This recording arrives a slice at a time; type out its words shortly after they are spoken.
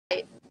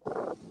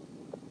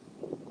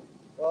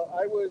Well,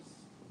 I was.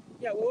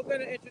 Yeah, well, we're going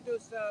to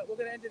introduce, we're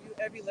going to interview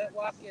Evie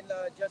Letlock in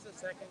just a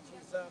second.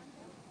 She's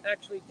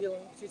actually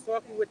dealing, she's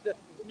talking with the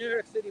New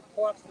York City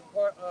Parks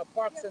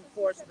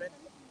Enforcement,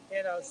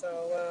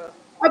 so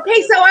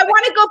Okay, so I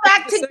want to go this is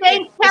back the to second,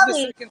 James this is the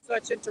Kelly. second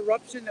such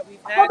interruption that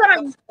we've Hold had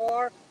on. thus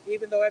far,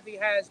 even though Evie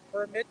has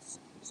permits.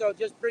 So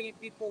just bringing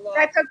people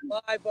That's okay.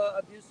 live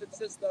abusive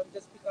system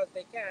just because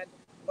they can.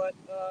 But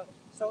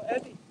so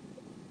Evie,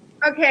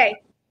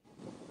 Okay.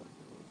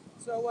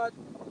 so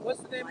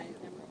what's the name?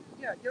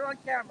 Yeah, you're on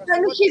camera. No,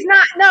 So what? she's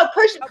not. No,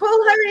 pull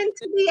What her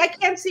into the. I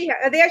can't see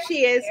her. There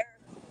she is.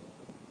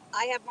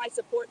 I have my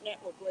support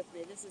network with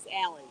me. This is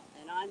Allie,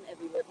 and I'm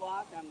Evie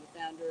Whitlock. I'm the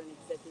founder and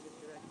executive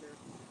director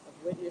of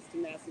Witness to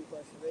Mass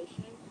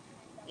Incarceration.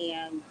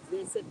 And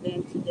this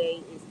event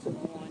today is to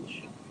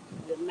launch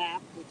the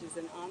MAP, which is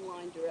an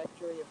online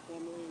directory of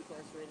formerly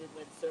incarcerated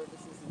led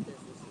services and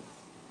businesses.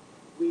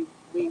 We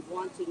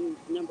want to,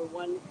 number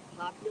one,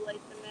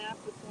 populate the map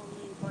with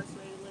formerly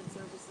incarcerated led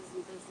services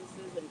and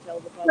businesses and tell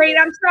the public. Wait,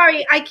 I'm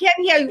sorry. I can't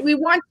hear you. We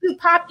want to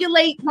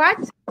populate what?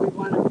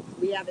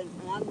 We have an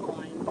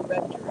online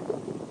directory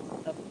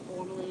of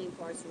formerly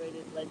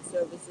incarcerated led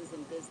services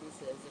and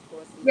businesses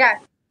across the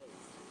United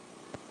States.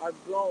 Our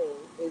goal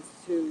is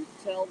to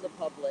tell the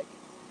public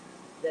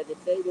that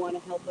if they want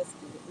to help us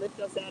lift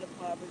us out of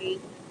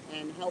poverty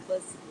and help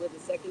us with a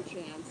second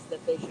chance,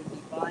 that they should be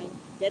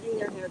getting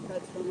their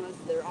haircuts from us,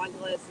 their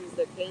eyeglasses,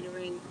 their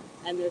catering,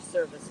 and their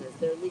services,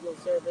 their legal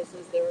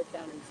services, their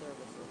accounting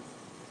services.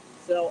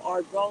 So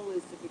our goal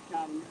is to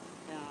become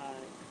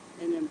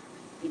an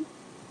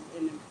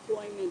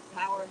employment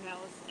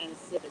powerhouse and a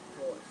civic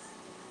force.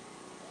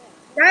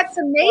 That's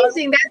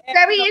amazing. That's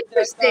very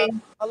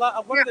interesting.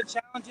 One of the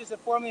challenges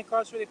that formerly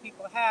incarcerated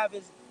people have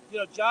is,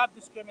 job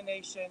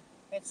discrimination.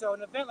 And so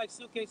an event like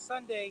Suitcase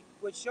Sunday,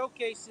 which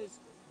showcases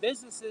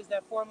businesses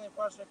that formerly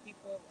incarcerated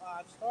people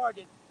have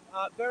started,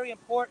 very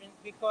important,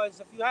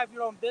 because if you have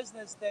your own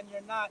business, then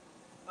you're not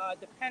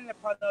dependent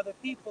upon other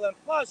people. And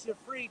plus, you're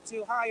free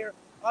to hire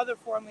other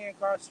formerly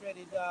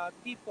incarcerated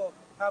people,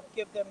 help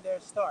give them their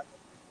start.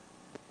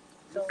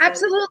 So,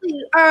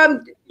 absolutely.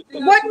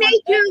 What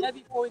made you?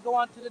 Before we go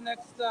on to the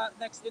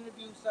next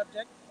interview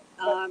subject.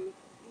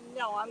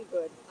 No, I'm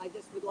good. I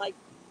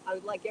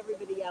would like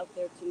everybody out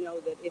there to know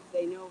that if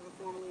they know of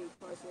a formerly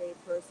incarcerated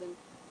person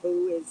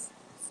who is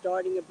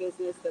starting a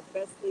business, the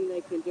best thing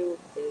they can do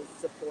is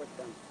support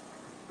them.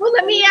 Well,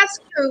 let me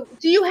ask you: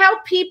 do you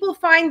help people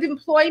find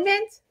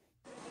employment?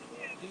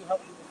 Do you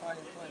help people find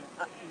employment?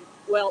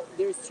 Well,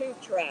 there's two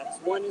tracks.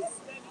 One is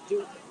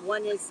the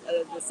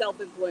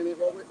self-employment.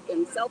 Well,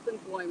 in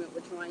self-employment,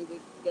 we're trying to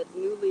get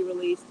newly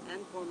released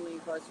and formerly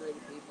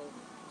incarcerated people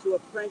to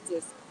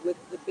apprentice with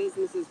the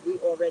businesses we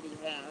already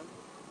have.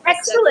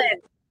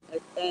 Excellent.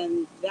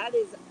 And that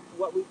is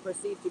what we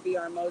perceive to be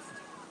our most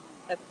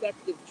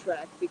effective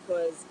track,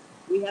 because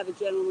we have a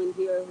gentleman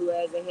here who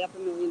has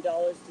 $500,000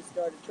 to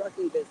start a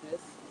trucking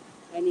business,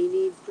 and he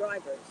needs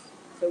drivers.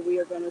 So we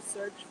are going to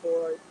search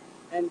for,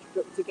 and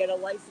to get a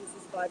license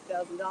is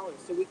 $5,000.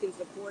 So we can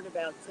support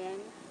about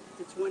 10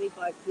 to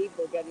 25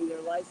 people getting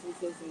their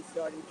licenses and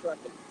starting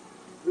trucking.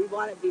 We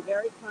want to be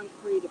very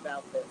concrete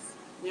about this.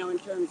 Now, in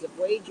terms of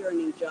wage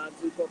earning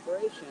jobs in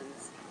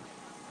corporations,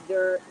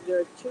 there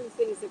are two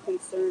things that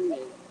concern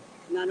me.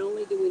 Not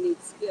only do we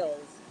need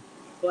skills,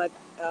 but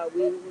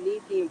we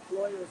need the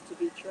employers to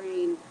be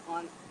trained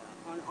on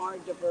our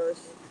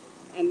diverse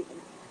and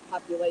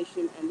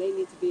population, and they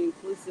need to be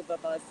inclusive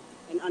of us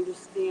and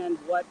understand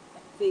what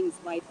things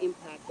might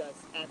impact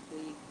us at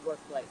the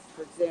workplace.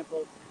 For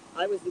example,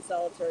 I was in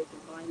solitary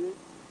confinement,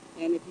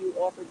 and if you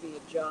offered me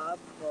a job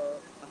for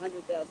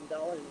 $100,000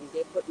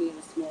 and put me in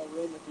a small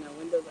room with no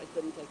windows, I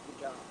couldn't take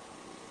the job.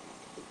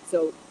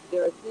 So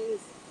there are things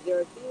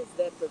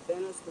that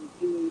prevent us from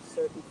doing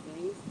certain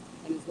things,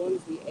 and as long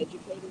as we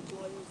educate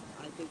employers,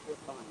 I think we're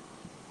fine.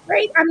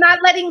 Great. I'm not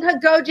letting her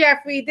go,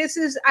 Jeffrey.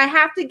 I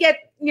have to get,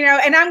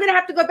 and I'm going to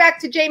have to go back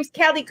to James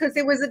Kelly because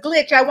there was a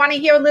glitch. I want to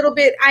hear a little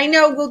bit. I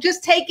know we'll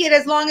just take it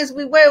as long as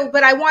we will,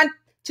 but I want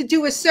to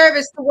do a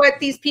service to what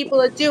these people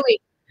are doing.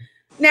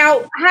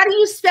 Now, how do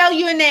you spell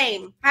your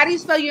name?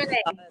 It's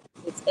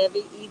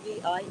Evie,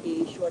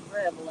 E-V-I-E, short for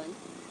Evelyn.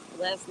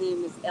 Last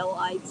name is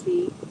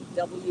Litwok.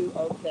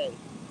 W-O-K.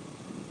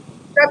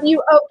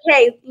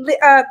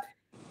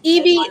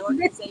 Evie. My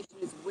organization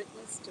is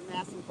Witness to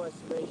Mass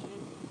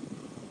Incarceration,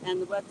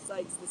 and the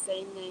website's the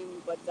same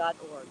name but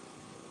 .org.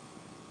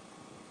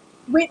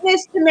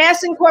 Witness to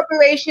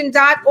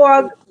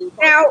massincorporation.org.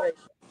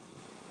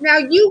 Now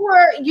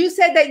you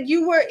said that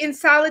you were in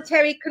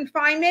solitary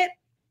confinement?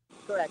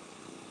 Correct.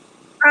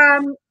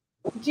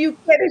 Do you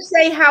care to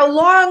say how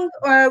long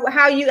or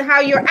how you're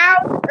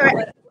out or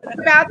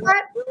about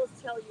that? What I will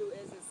tell you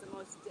is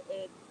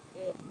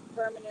it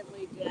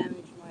permanently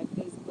damaged my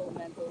physical,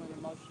 mental, and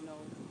emotional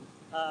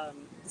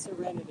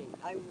serenity.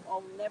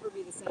 I'll never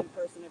be the same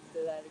person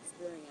after that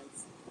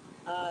experience.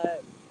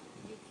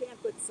 You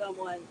can't put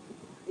someone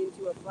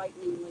into a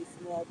frighteningly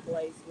small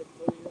place with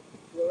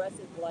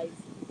fluorescent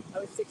lights I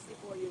was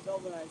 64 years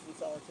old when I was in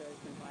solitary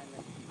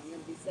confinement. I'm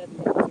going to be 70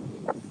 in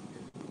 2 weeks.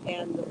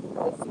 And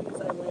as soon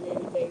as I went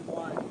in day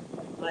one,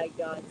 I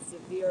got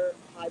severe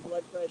high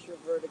blood pressure,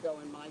 vertigo,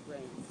 and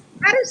migraines.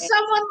 How does And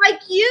someone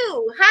like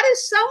you, how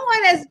does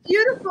someone as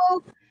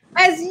beautiful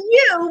as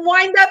you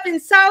wind up in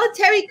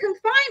solitary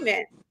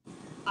confinement?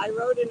 I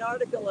wrote an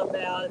article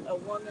about a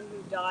woman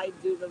who died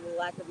due to the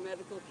lack of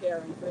medical care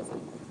in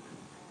prison.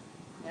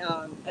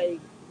 Um, a,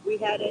 we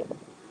had it.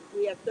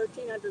 We have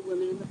 1,300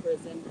 women in the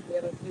prison. We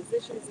have a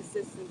physician's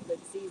assistant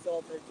that sees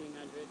all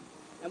 1,300.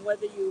 And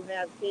whether you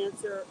have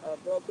cancer, a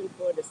broken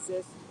foot, a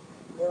cyst,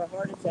 or a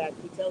heart attack,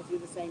 he tells you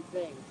the same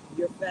thing.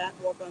 You're fat,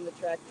 walk on the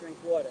track, drink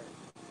water.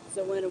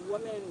 So when a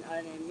woman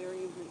named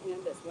Miriam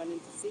Hernandez went in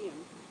to see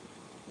him,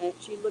 and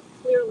she looked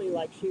clearly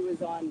like she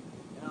was on,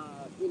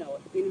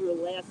 in her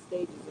last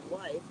stages of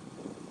life,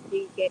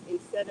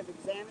 instead of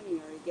examining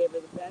her, he gave her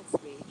the fat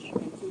speech,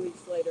 and 2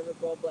 weeks later her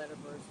gallbladder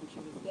burst and she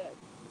was dead.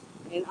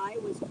 And I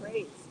was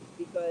crazed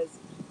because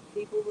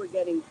people were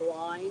getting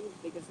blind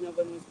because no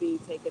one was being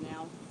taken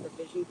out for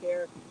vision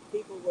care.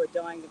 People were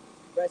dying of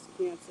breast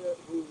cancer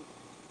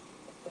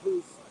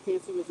whose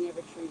cancer was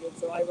never treated.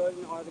 So I wrote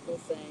an article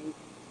saying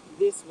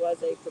this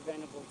was a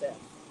preventable death.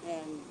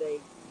 And they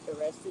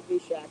arrested me,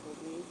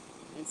 shackled me,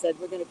 and said,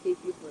 we're going to keep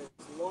you for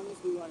as long as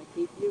we want to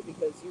keep you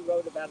because you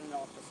wrote about an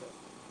officer.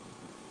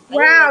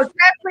 Wow,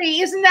 Jeffrey,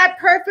 isn't that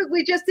perfect?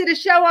 We just did a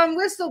show on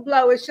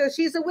whistleblowers. So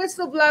she's a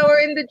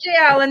whistleblower in the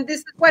jail, and this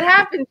is what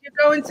happens. You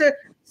go into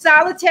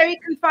solitary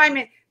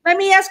confinement. Let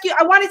me ask you,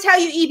 I want to tell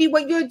you, Evie,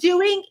 what you're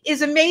doing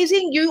is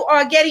amazing. You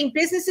are getting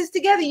businesses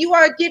together. You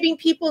are giving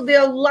people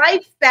their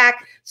life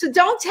back. So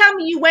don't tell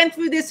me you went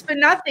through this for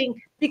nothing,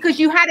 because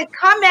you had to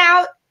come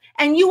out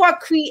and you are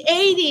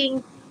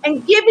creating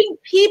and giving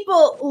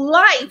people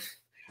life.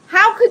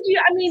 How could you?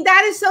 I mean,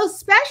 that is so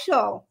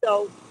special.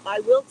 So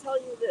I will tell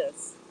you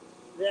this,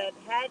 that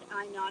had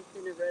I not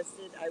been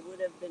arrested, I would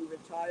have been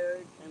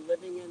retired and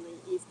living in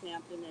the East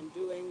Hampton and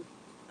doing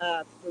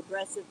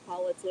progressive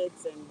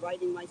politics and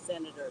writing my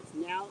senators.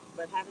 Now,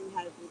 but having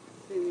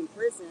been in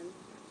prison,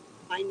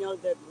 I know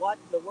that what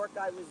the work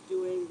I was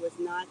doing was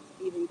not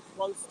even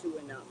close to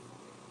enough.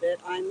 That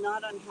I'm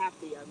not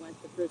unhappy I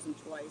went to prison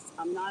twice.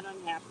 I'm not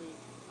unhappy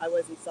I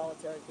was in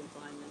solitary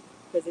confinement,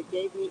 because it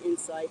gave me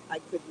insight I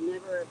could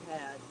never have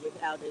had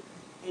without it.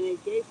 And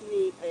it gave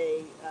me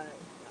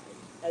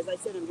as I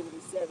said, I'm going to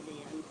be 70,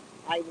 and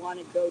I want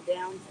to go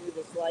down through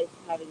this life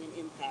having an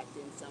impact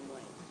in some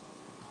way.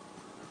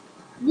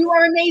 You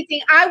are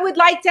amazing. I would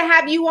like to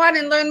have you on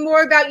and learn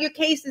more about your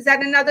cases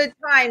at another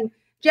time.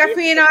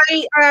 Jeffrey and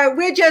I,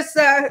 we're just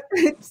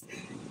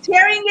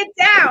tearing it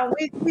down.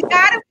 We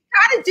gotta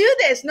do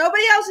this.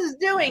 Nobody else is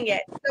doing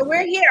it, so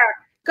we're here.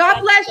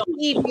 God bless you,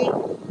 Evie.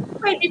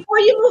 Wait, before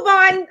you move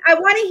on, I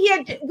want to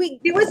hear.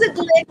 There was a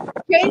glitch.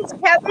 James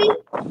Kelly,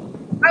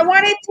 I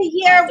wanted to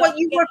hear what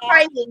you were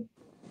fighting.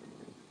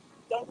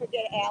 Don't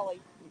forget Allie.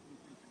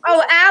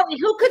 Oh, Allie.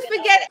 Who could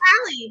forget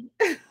Allie?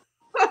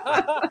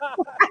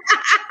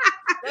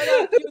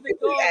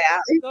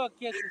 The dog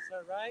kisses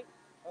her, right?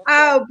 Okay.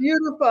 Oh,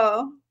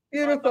 beautiful.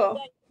 Beautiful.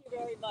 Thank you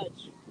very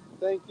much.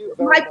 Thank you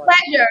very much. My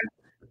pleasure.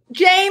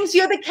 James,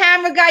 you're the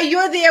camera guy.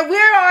 You're there.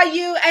 Where are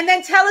you? And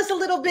then tell us a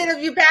little bit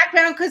of your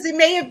background, because it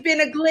may have been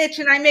a glitch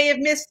and I may have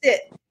missed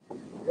it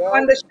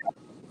on the show.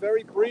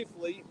 Very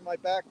briefly, my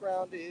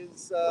background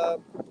is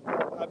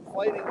I'm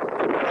fighting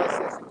due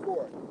process in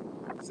court.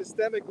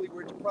 Systemically,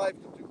 we're deprived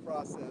of due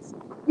process.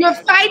 You're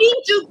fighting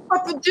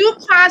for due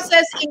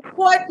process in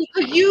court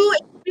because you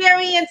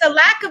experience a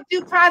lack of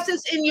due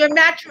process in your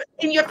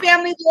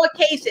family law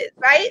cases,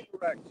 right?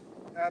 Correct.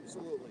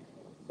 Absolutely.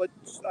 But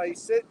I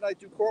sit and I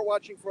do court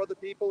watching for other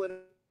people in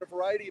a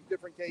variety of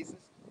different cases,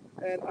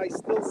 and I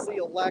still see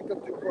a lack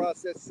of due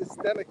process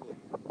systemically.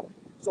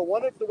 So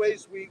one of the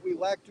ways we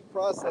lack due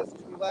process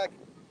is we lack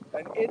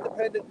an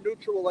independent,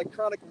 neutral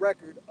electronic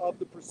record of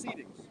the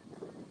proceedings.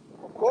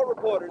 Court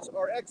reporters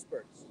are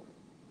experts.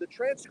 The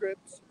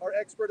transcripts are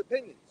expert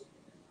opinions.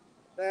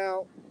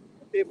 Now,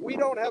 if we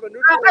don't have a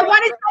neutral, I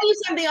want to tell you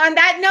something on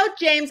that note,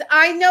 James.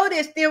 I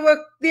noticed there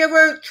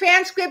were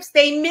transcripts.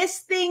 They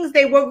missed things.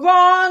 They were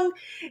wrong.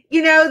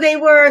 You know, they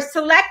were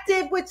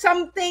selective with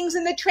some things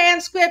in the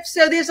transcript.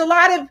 So there's a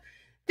lot of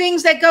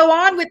things that go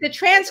on with the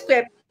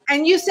transcript.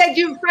 And you said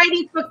you're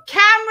fighting for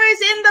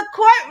cameras in the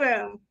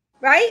courtroom,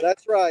 right?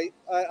 That's right.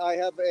 I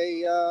have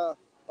a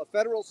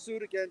federal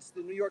suit against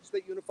the New York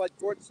State Unified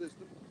Court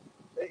System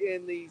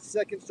in the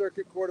Second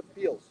Circuit Court of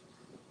Appeals.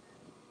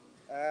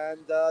 And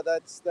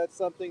that's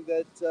something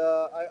that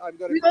I'm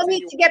going to. We all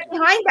need to get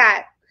behind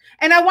that.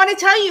 And I want to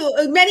tell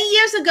you, many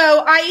years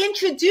ago, I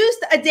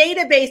introduced a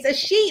database, a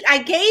sheet.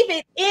 I gave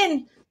it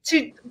in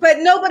but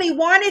nobody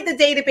wanted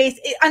the database.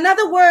 In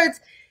other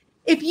words,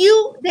 they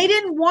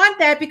didn't want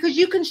that, because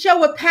you can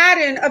show a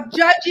pattern of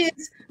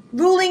judges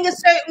ruling a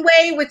certain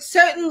way with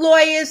certain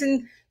lawyers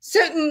and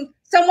certain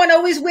someone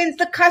always wins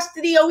the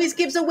custody, always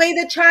gives away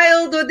the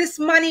child or this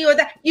money or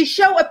that. You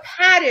show a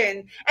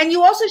pattern, and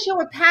you also show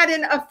a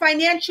pattern of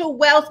financial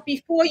wealth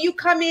before you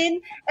come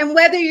in, and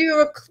whether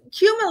you're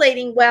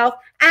accumulating wealth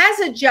as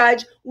a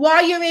judge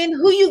while you're in,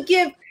 who you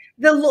give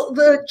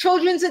the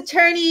children's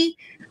attorney.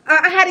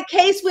 I had a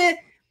case where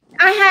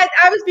I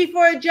was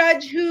before a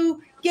judge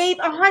who gave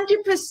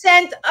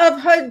 100% of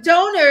her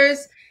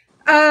donors.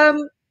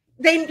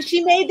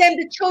 She made them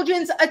the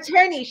children's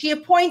attorney. She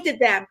appointed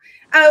them.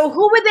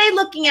 Who were they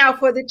looking out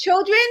for? The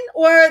children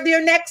or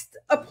their next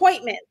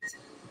appointment?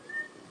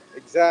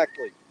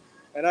 Exactly.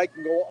 And I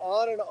can go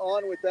on and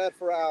on with that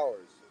for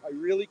hours. I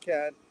really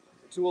can,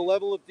 to a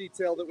level of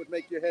detail that would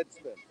make your head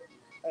spin.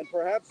 And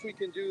perhaps we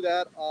can do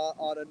that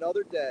on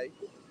another day.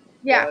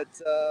 Yeah.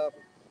 But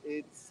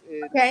it's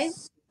Okay.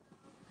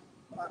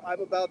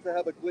 I'm about to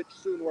have a glitch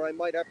soon where I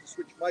might have to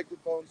switch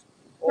microphones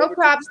No over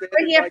problem. to the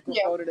We're standard here for you.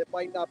 microphone, and it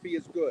might not be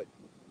as good.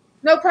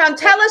 No problem.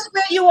 Tell us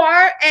where you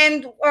are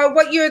and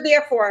what you're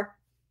there for.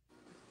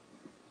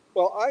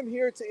 Well, I'm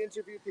here to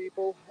interview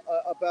people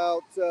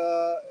about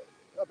the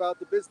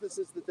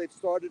businesses that they've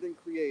started and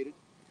created.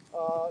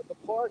 The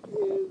park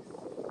is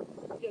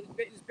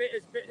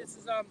This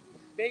is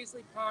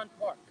Baisley Pond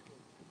Park.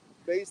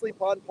 Baisley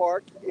Pond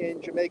Park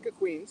in Jamaica,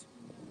 Queens,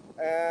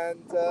 and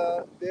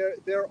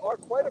there are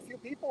quite a few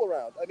people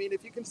around. I mean,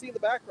 if you can see in the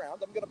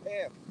background, I'm going to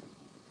pan,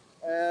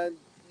 and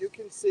you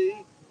can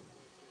see.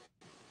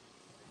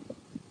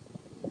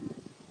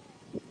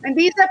 And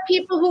these are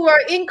people who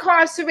are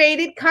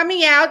incarcerated,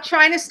 coming out,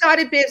 trying to start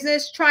a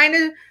business, trying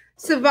to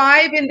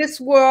survive in this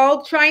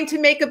world, trying to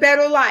make a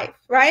better life,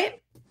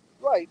 right?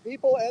 Right.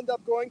 People end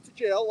up going to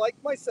jail, like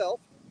myself,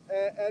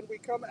 and we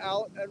come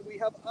out and we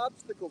have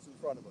obstacles in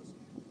front of us.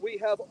 We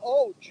have,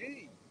 oh,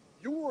 gee,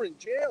 you were in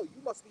jail.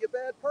 You must be a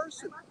bad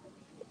person.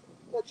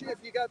 Well, gee, if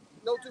you got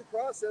no due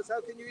process,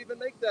 how can you even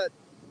make that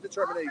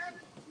determination?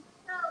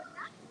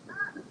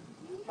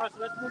 All right, so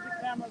let's move the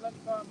camera.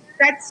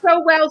 That's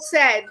so well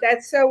said.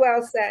 That's so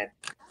well said.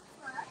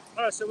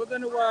 All right, so we're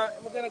gonna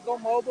go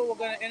mobile. We're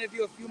gonna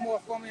interview a few more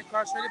formerly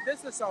incarcerated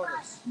business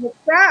owners.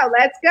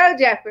 Let's go,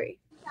 Jeffrey.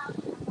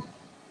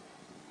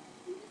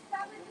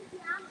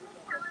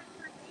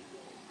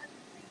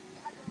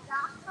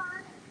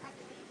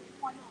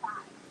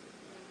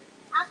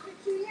 After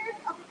 2 years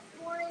of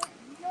exploring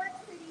New York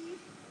City's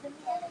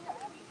demanding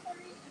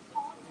pastries and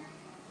culinary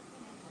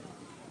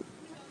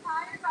he was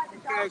hired by the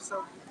Okay,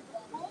 so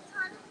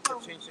full-time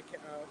change the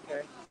camera.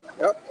 Okay.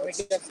 Yep. Let me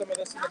get some of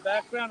this in the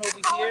background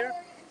over here.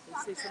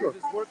 Let's see some of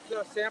his work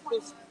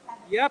samples.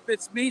 Yep,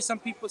 it's me. Some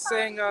people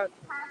saying,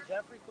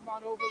 Jeffrey, come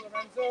on over,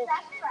 Lorenzo.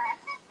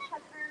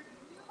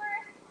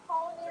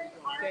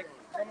 Okay,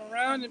 come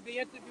around and be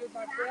interviewed,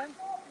 my friend.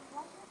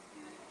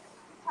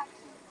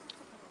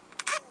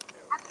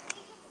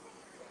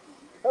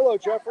 Hello,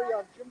 Jeffrey.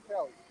 I'm Jim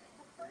Kelly.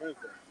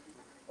 Lorenzo.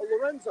 Oh,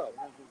 Lorenzo.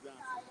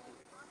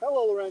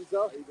 Hello,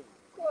 Lorenzo.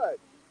 Good.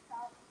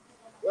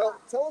 Well,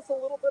 tell us a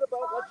little bit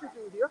about what you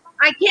do here.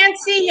 I can't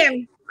see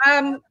him.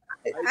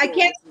 I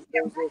can't see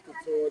him.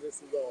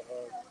 This is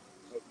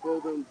a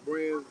clothing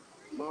brand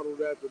modeled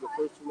after the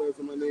first two letters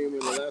of my name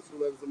and the last two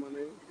letters of my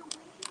name.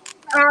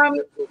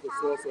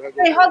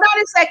 Hey, hold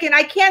on a second.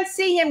 I can't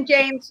see him,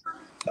 James.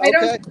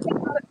 Okay.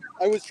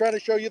 I was trying to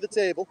show you the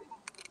table.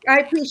 I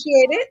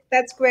appreciate it.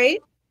 That's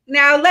great.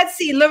 Now, let's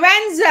see.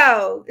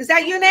 Lorenzo. Is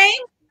that your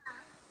name?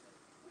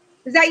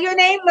 Is that your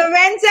name,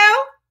 Lorenzo?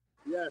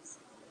 Yes.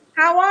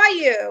 How are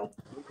you?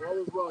 All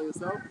is well.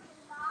 Yourself?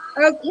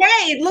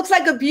 Okay. It looks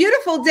like a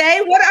beautiful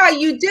day. What are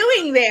you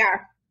doing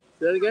there?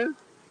 Say it again?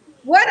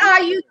 What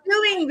are you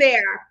doing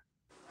there?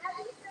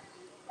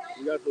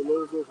 We got the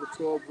Lozo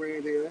Couture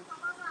brand here.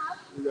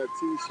 We got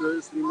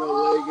t-shirts,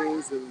 female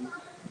leggings, and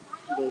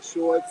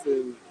shorts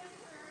and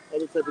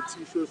other type of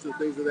t-shirts and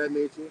things of that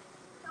nature.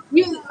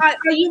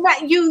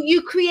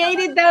 You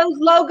created those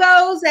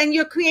logos, and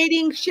you're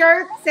creating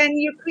shirts,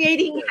 and you're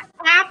creating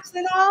caps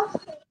and all?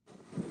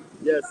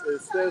 Yes,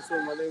 it stands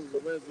for my name is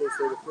Lorenzo,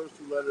 so the first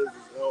two letters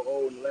is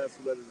L-O and the last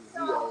two letters is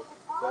Z-O.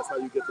 That's how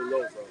you get the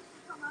Lozo.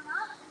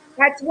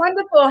 That's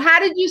wonderful. How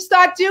did you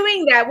start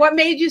doing that? What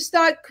made you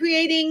start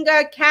creating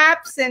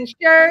caps and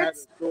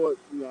shirts? I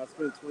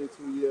spent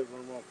 22 years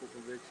on wrongful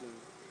conviction,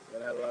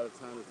 and I had a lot of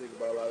time to think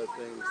about a lot of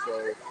things.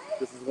 So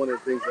this is one of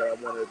the things that I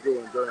wanted to do.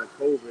 And during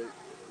COVID,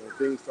 when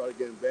things started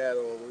getting bad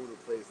all over the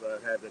place, I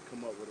had to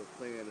come up with a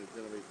plan to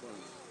generate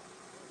funds.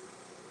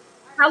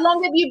 How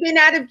long have you been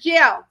out of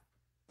jail?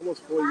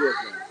 Almost 4 years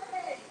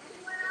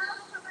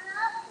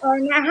now.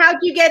 Now,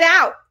 how'd you get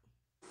out?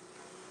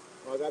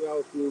 I got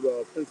out through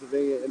the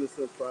Pennsylvania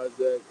Innocence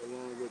Project,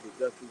 along with the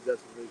Jeffrey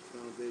Jessup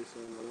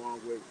Foundation,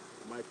 along with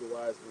Michael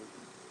Wiseman.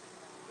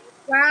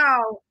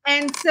 Wow.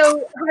 And so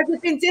has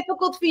it been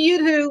difficult for you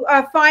to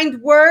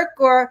find work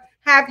or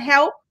have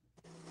help?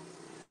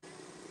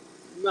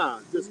 Nah,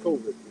 just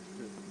COVID.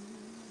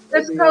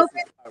 Just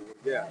COVID?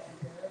 Yeah.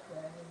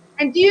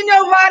 And do you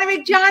know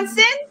Roderick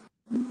Johnson?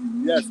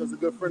 Yes, that's a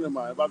good friend of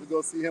mine. I'm about to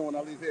go see him when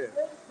I leave here.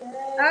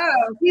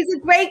 Oh, he's a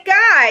great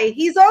guy.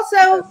 He's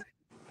also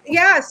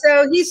Yeah,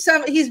 so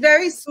he's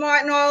very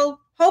smart and all.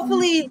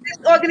 Hopefully,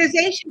 this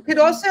organization could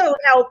also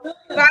help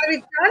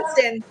Roderick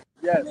Johnson.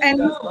 Yes, And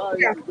yes. Ron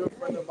is yeah. a good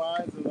friend of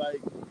mine, and like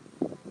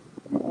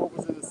we both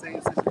was in the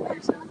same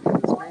situation.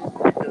 It's crazy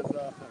because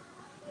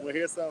we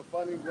hear something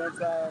funny. One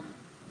time,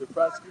 the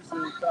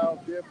prosecution filed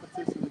their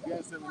petition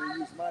against him, and they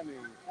used my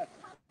name.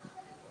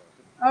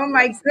 Oh They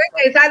my had some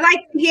goodness, I'd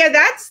like to hear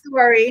that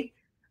story.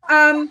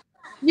 Um,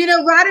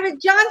 Roderick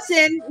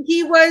Johnson,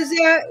 he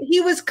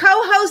was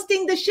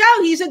co-hosting the show.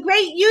 He's a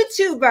great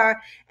YouTuber,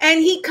 and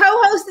he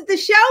co-hosted the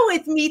show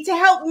with me to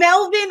help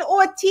Melvin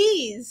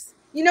Ortiz.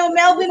 You know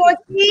Melvin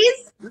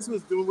Ortiz? this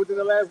was doing within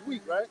the last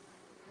week, right?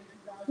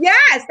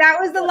 Yes, that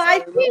was the Yes, I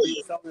live remember. He feed.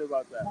 was telling me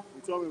about that.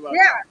 He told me about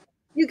Yeah, that.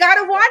 you got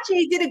to watch it.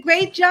 He did a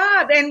great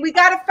job, and we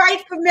got to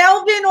fight for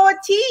Melvin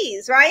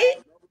Ortiz, right?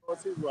 Well,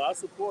 I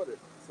support it.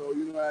 So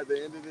at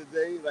the end of the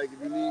day, like if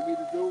you need me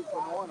to do,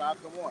 come on, I'll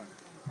come on.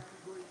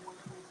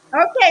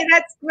 Okay,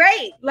 that's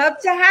great. Love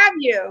to have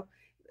you.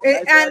 Nice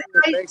And having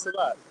you. Thanks a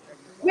lot.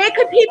 where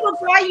could people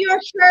buy your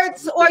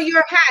shirts or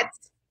your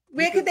hats? You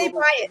Where could could they go.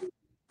 buy it?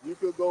 You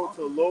could go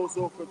to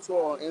Lozo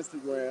Couture on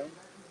Instagram,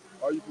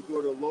 or you could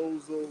go to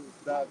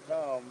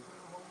lozocouture.com,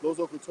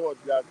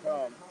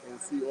 and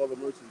see all the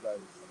merchandise.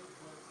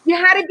 You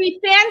had to be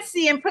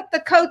fancy and put the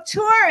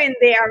couture in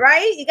there,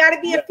 right? You got to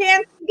be a Yes.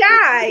 fancy Get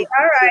guy.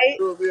 All right.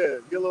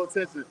 get a little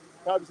attention.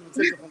 Probably some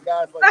attention from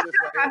guys like this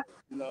right here.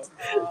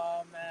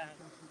 Oh man,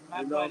 my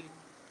You know. buddy.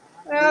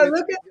 Oh,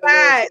 look at Get a little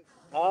that.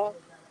 attention. Huh?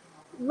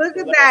 Look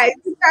And at like I that. said,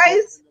 You a good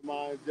guys, friend of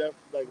mine, Jeff,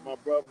 like my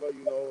brother,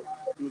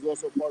 he was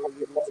also part of the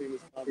legal team,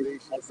 his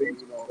foundation. So,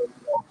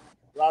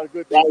 a lot of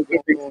good things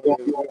are going on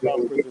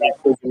without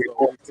prison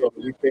reform. So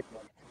we take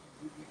them.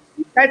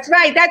 that's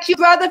right. That's your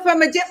brother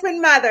from a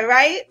different mother,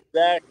 right?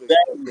 Exactly.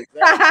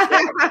 Exactly.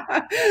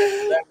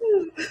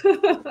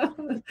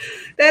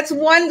 That's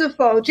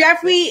wonderful.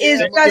 Jeffrey is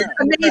Him just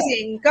around.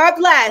 amazing. God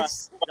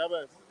bless. God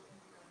bless.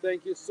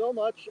 Thank you so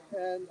much,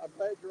 and I'm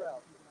glad you're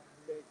out.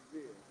 Thank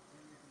you.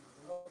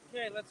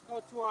 Okay, let's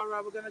go to our.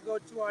 We're gonna go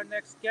to our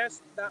next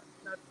guest. Not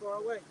far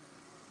away.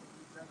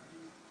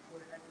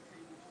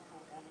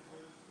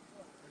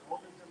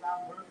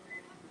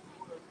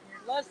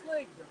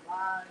 Leslie.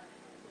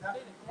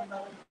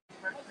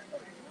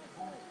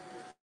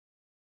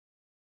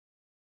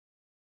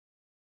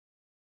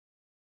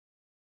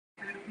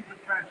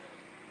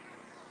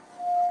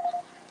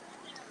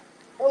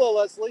 Hello,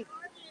 Leslie.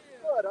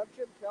 Good. I'm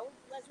Jim Kelly.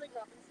 Leslie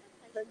Robinson.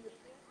 Can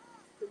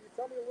you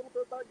tell me a little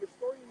bit about your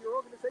story and your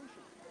organization?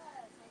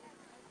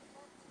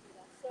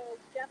 So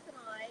Jeff and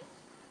I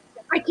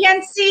I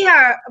can't see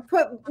her.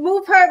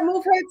 Move her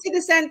to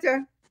the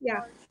center.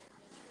 Yeah. and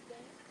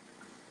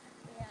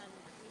we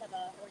have an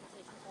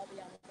organization called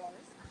Beyond the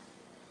Bars.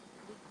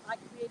 I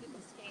created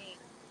this game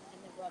and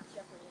then brought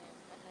Jeffrey in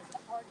as a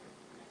partner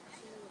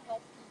to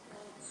help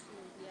people to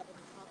be able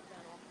to talk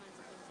about all kinds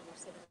of things that are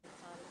sitting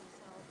inside of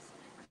themselves.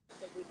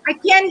 That we I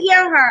can't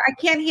hear her. I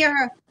can't hear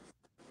her. I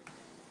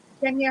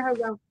can't hear her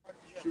well.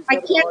 She's I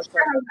having a can't hard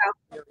hear time her well.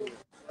 hearing you.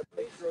 Let's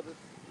make sure that.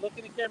 Look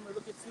at the camera.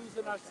 Look at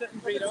Susan, our sitting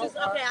okay, Vito. just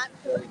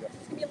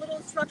give me a little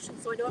instruction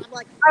so I know. I'm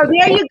like, Oh,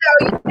 there you go.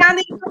 You're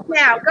sounding good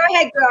now. Go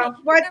ahead, girl.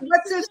 What's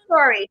the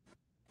story?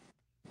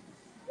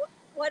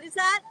 what is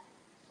that?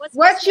 My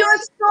What's your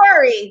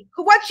story?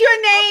 What's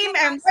your name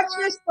Okay, and what's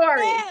your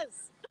story?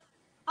 is.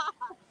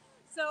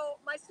 So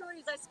my story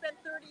is I spent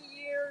 30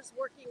 years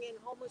working in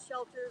homeless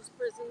shelters,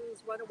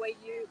 prisons, runaway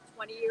youth,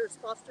 20 years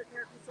foster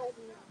care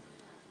consultant,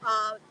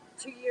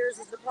 2 years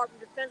as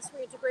Department of Defense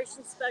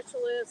reintegration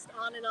specialist,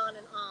 on and on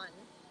and on.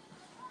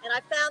 And I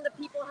found that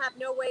people have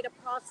no way to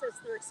process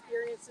their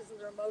experiences and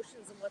their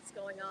emotions and what's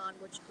going on,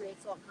 which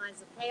creates all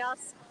kinds of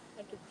chaos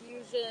and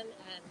confusion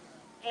and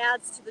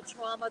adds to the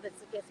trauma that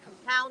gets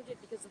compounded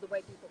because of the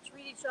way people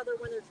treat each other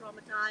when they're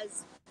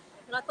traumatized.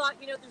 And I thought,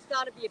 there's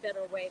got to be a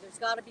better way. There's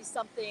got to be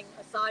something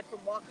aside from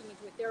walking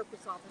into a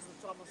therapist's office,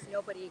 which almost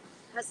nobody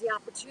has the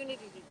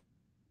opportunity to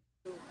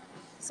do.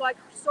 So I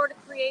started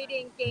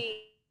creating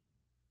games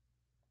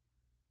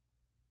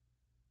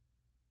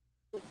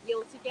to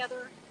heal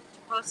together, to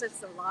process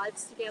their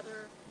lives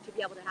together, to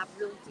be able to have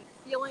really deep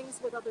feelings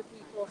with other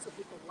people, so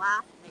people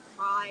laugh and they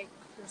cry.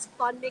 There's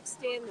fun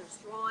mixed in, there's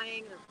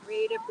drawing, they're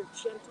creative, they're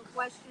gentle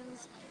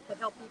questions that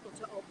help people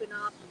to open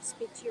up and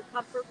speak to your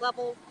comfort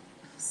level.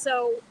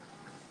 So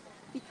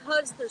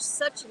because there's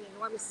such an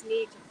enormous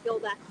need to fill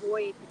that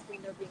void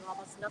between there being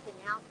almost nothing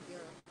out here,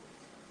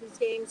 these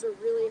games are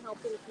really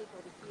helping people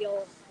to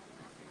heal,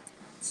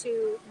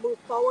 to move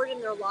forward in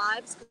their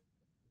lives.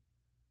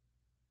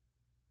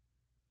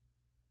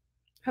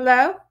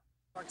 Hello?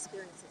 Our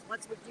experiences.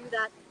 Once we do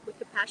that with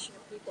compassionate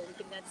people, we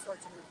can then start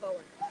to move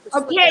forward.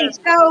 Okay,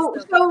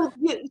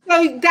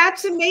 so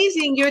that's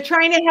amazing. You're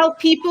trying to help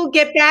people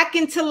get back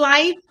into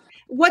life.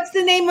 What's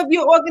the name of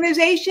your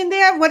organization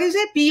there? What is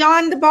it?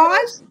 Beyond the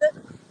Bars?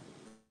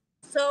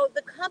 So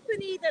the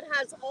company that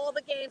has all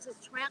the games is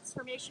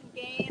Transformation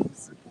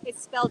Games.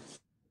 It's spelled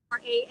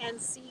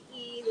RANCE,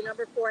 the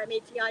number 4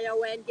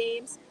 MATION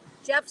Games.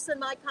 Jeff's in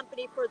my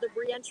company for the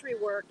reentry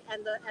work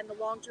and the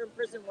long-term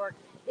prison work.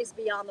 is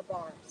Beyond the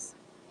Bars.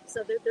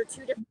 So they're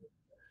two different.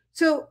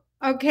 So,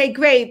 okay,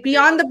 great.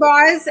 Beyond the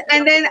Bars.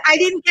 And then I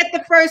didn't get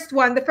the first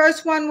one. The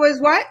first one was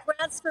what?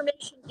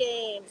 Transformation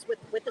games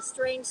with a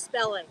strange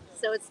spelling.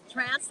 So it's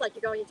trance, like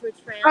you're going into a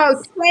trance.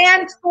 Oh,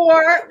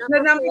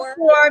 the number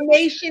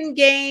formation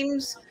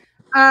games.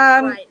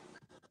 Right.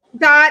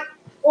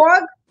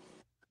 .org.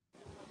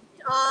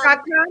 Um,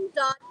 .com.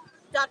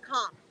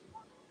 .com.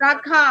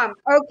 .com.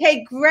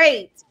 Okay,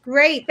 great.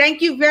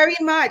 Thank you very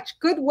much.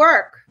 Good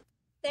work.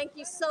 Thank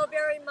you so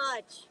very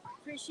much.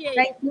 Appreciate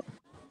Thank it. you.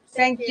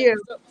 Thank you.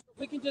 So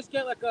we can just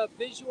get like a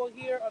visual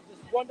here of this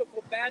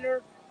wonderful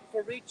banner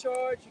for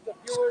Recharge. You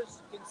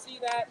viewers can see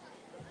that.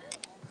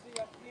 See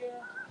up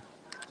here,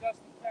 just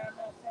the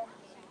camera,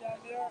 see down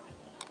there.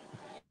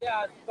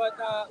 Yeah, but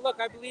look,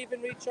 I believe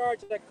in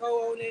Recharge. I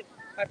co-own it.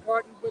 I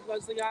partnered with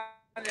Leslie on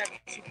it.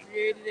 She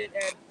created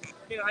it,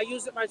 and I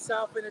use it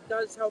myself, and it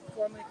does help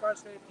formerly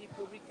incarcerated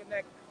people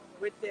reconnect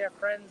with their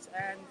friends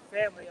and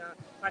family.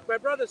 Like my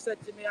brother said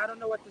to me, I don't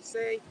know what to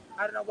say.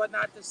 I don't know what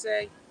not to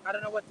say. I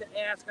don't know what to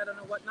ask. I don't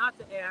know what not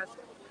to ask.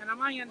 And on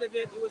my end of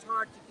it, it was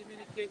hard to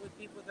communicate with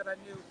people that I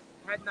knew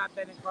had not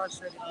been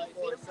incarcerated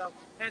before. So,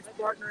 hence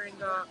partnering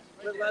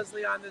with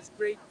Leslie on this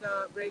great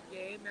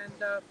game, and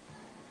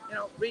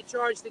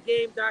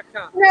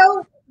rechargethegame.com.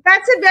 No,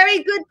 that's a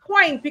very good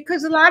point,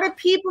 because a lot of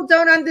people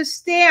don't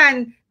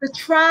understand the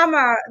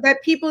trauma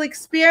that people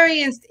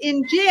experienced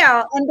in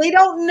jail, and they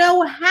don't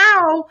know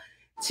how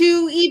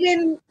to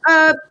even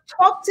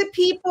talk to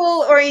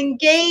people or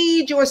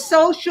engage or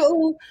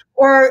social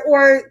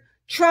or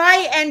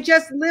try and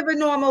just live a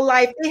normal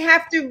life. They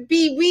have to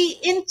be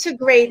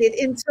reintegrated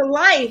into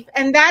life,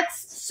 and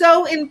that's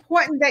so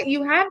important that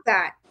you have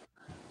that.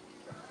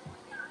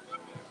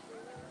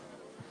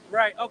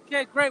 Right.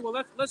 Okay. Great. Well,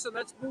 let's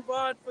move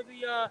on for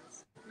the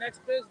next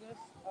business.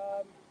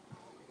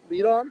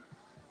 Lead on.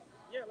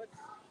 Yeah.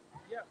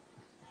 Yeah.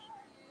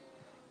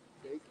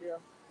 Take care.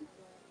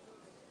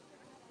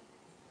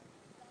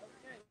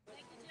 Okay.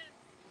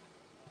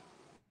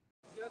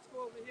 Let's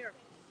go over here.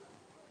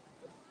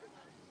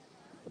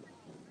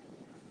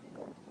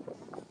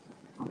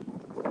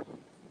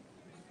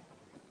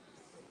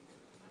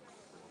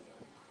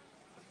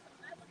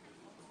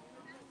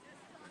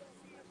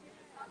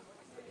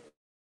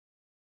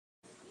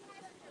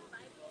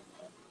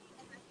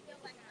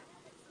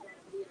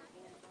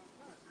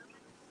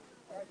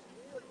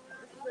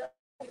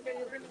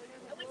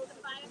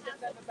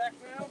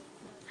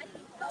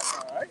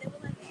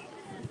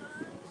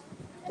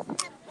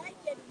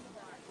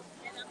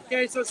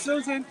 Okay, so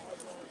Susan.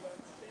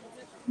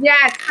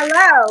 Yes.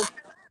 Hello.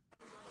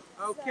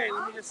 Okay,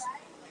 let me just.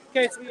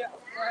 Okay, so we have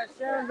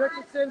Sharon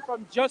Richardson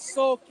from Just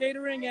Soul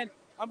Catering, and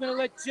I'm gonna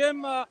let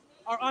Jim, our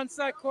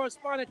on-site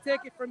correspondent,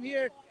 take it from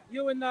here.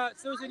 You and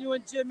Susan, you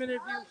and Jim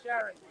interview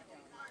Sharon.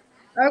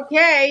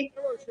 Okay.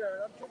 Hello,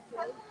 Sharon. I'm Jim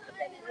Kelly.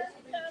 Nice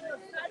to meet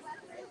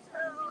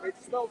you. It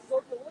smells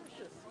so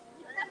delicious.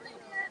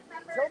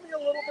 Tell me a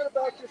little bit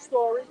about your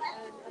story,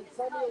 and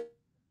tell me.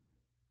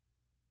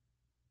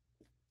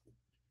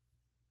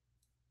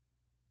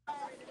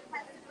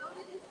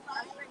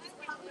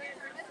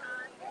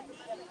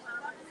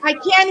 I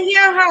can't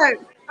hear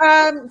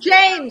her.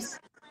 James.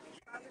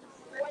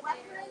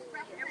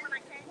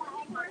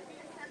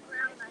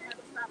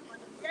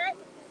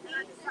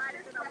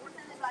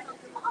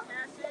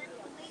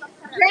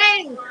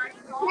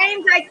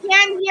 James, I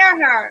can't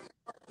hear her.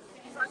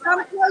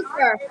 Come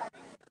closer.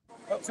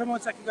 Oh, someone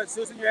second, go.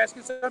 Susan, you're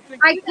asking something?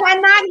 I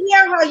cannot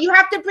hear her. You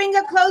have to bring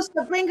her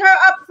closer. Bring her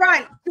up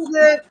front to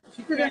the.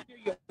 She can't hear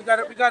you. We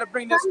gotta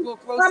bring this a little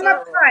closer. Come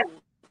up front.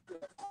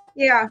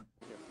 Yeah.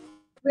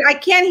 I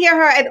can't hear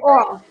her at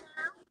all.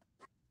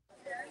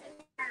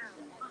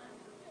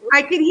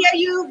 I can hear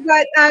you,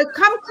 but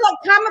come.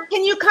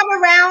 Can you come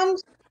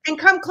around and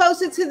come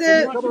closer to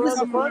the?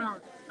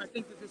 I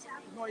think that this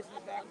noise in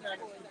the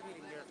background is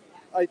competing here.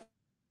 I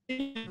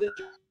think the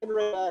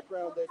generator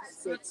background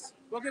that's.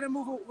 We're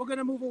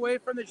gonna move away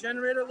from the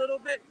generator a little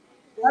bit.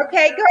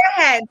 Okay, go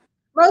ahead.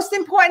 Most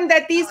important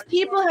that these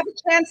people have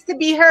a chance to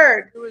be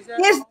heard.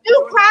 There's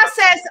due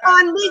process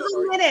on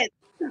legal minutes.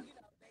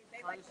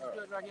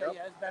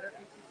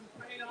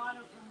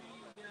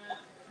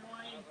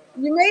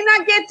 You may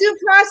not get due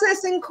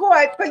process in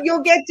court, but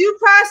you'll get due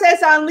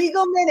process on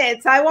legal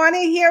minutes. I want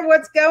to hear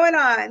what's going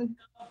on.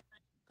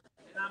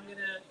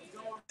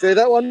 Say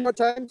that one more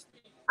time.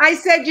 I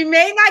said you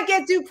may not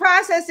get due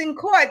process in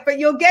court, but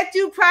you'll get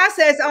due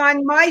process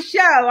on my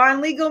show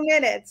on legal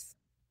minutes.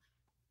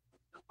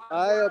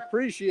 I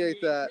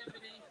appreciate that.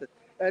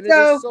 And it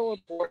is so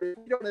important.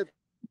 You don't have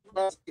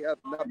process, you have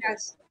nothing.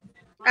 Yes,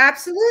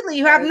 absolutely.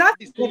 You have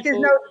nothing. If there's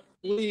no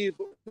leave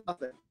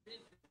nothing.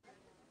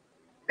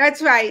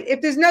 That's right. If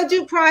there's no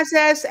due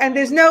process and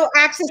there's no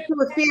access to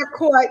a fair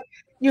court,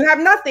 you have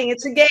nothing.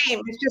 It's a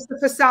game. It's just a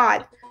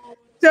facade.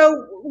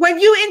 So when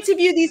you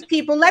interview these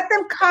people, let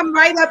them come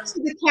right up to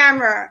the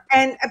camera,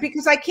 and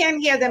because I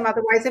can't hear them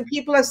otherwise, and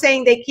people are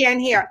saying they can't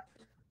hear.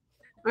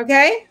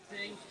 Okay?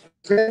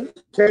 Can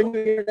you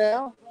hear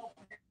now?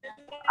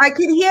 I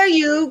can hear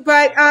you,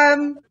 but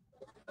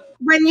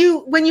when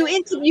you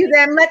interview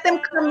them, let them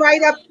come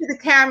right up to the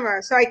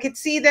camera so I could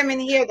see them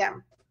and hear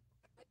them.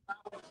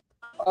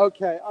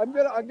 Okay, I'm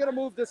gonna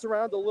move this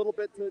around a little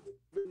bit to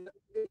the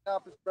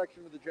opposite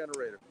direction of the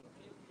generator.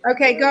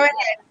 Okay, go ahead.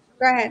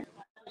 Go ahead.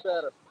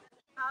 Better.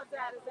 How's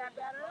that? Is that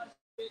better?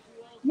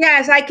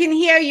 Yes, I can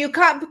hear you.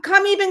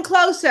 Come even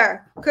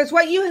closer, because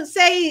what you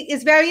say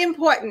is very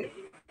important.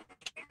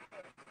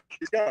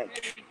 She's gone.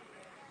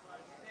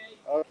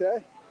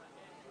 Okay.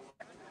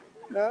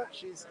 No,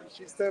 she's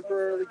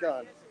temporarily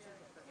gone.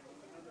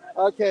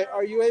 Okay,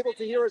 are you able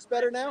to hear us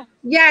better now?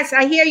 Yes,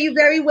 I hear you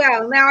very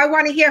well. Now I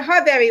want to hear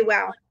her very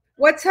well.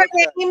 What's her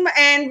name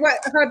and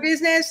what her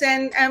business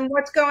and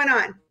what's going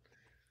on?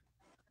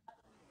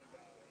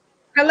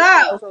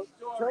 Hello. So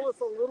tell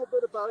us a little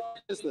bit about your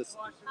business.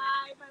 Hi,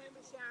 my name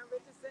is Sharon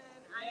Richardson.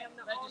 I am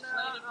the owner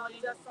of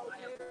Just Soul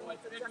Catering,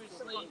 which is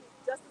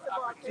Justice of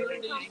All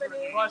Catering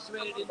Company. I'm a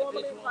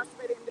formerly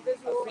incarcerated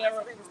individual. I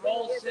spent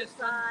 20 years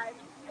inside.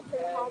 I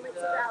came home in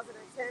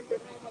 2010, been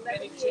home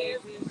 11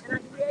 years, and I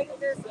created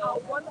this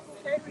wonderful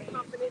catering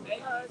company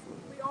because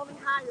we only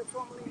hire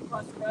formerly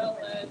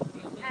incarcerated.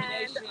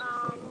 And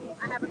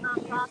I have a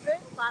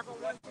nonprofit,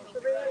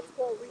 501c3. It's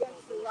called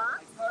Reentry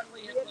Rocks.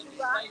 Reentry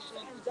Rocks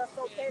and Just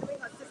Soul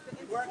Catering are sister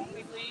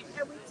entities.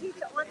 And we teach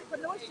an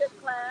entrepreneurship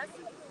class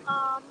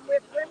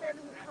with women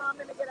who come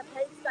in to get a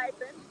paid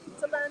stipend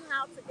to learn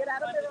how to get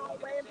out of their own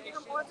way and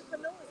become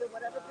entrepreneurs in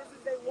whatever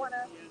business they want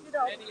to,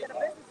 get a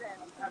business in.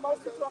 We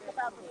mostly talk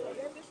about the food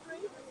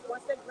industry.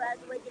 Once they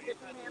graduate, get their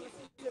PMC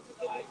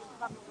certificate, they can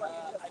come and work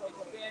at Just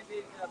Soul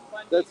Catering.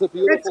 That's a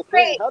beautiful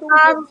thing. How do we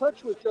get in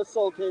touch with Just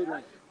Soul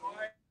Catering?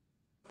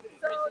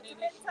 So to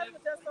get in touch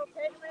with Just Soul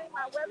Catering,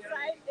 my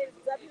website is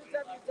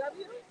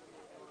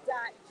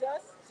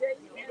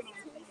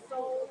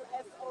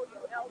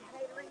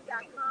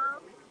www.justsoulcatering.com.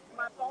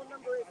 My phone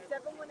number is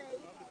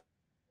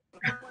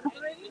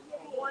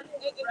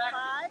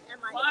 718-113-1885,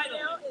 and my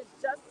email is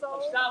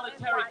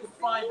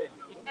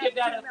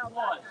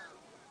justsoulnyc@gmail.com.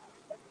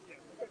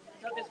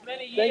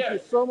 Thank you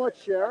so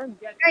much, Sharon.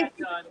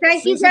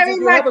 Thank you Susan, very did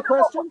you much. have a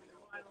question?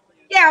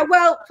 Yeah,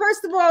 well,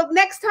 first of all,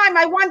 next time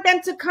I want them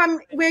to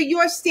come where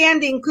you're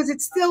standing because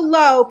it's still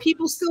low.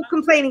 People still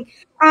complaining,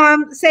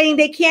 saying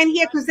they can't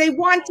hear because they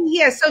want to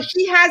hear. So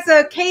she has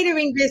a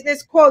catering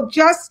business called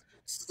Just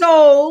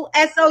Soul,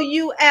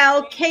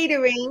 SOUL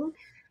Catering,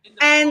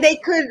 and they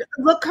could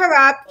look her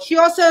up. She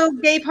also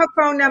gave her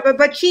phone number,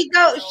 but she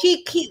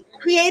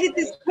created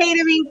this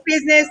catering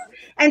business,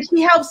 and she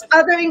helps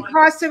other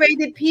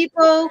incarcerated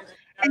people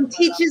and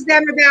teaches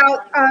them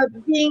about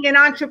being an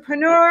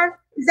entrepreneur.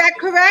 Is that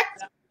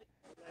correct?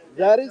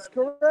 That is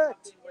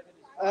correct.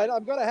 And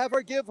I'm going to have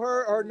her give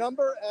her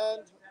number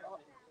and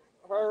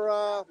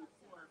her.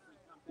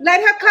 Let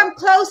her come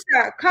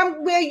closer.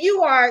 Come where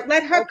you are.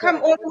 Let her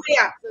come all the way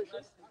up.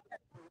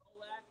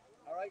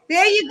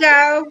 There you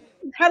go.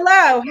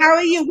 Hello. How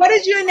are you? What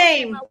is your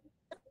name?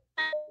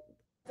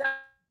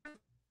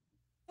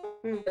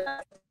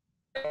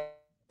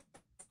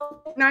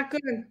 Not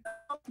good.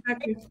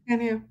 Not good.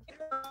 Can't hear.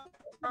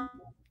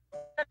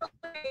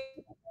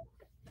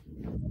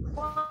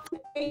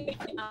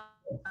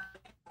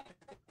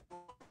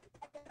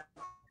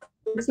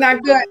 It's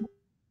not good.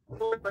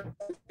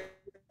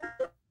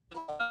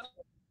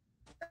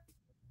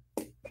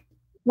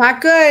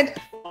 Not good.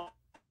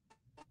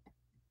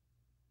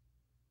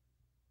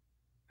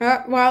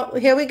 Well,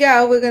 here we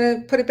go. We're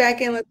going to put it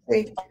back in. Let's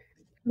see.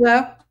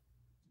 Hello?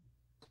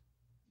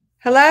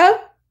 Hello?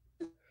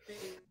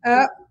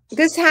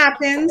 This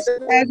happens,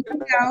 as you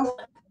know.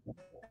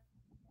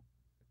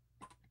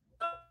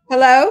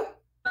 Hello?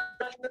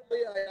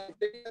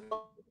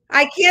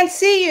 I can't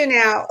see you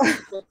now.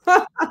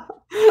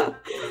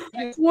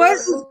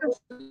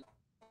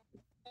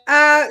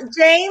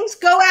 James,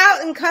 go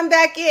out and come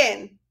back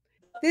in.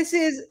 This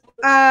is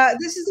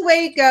the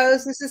way it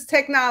goes. This is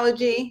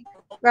technology,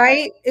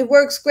 right? It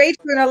works great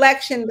for an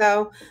election,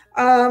 though.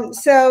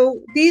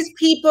 So these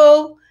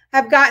people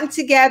have gotten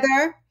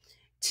together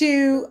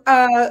to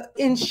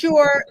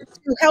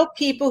to help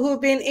people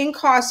who've been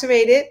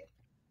incarcerated,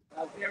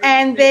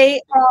 and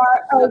they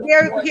are. Oh,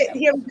 here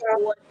we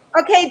go.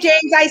 Okay,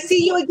 James, I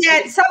see you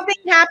again. Something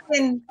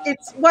happened. It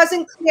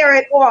wasn't clear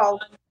at all.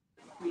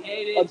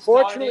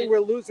 Unfortunately, we're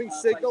losing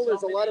signal.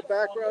 There's a lot of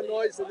background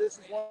noise, and this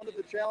is one of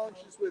the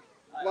challenges with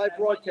live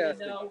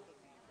broadcasting.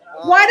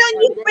 Why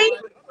don't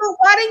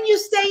you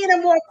stay in a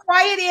more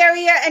quiet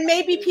area and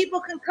maybe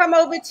people can come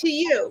over to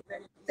you?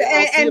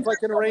 I'll see if I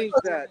can arrange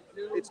that.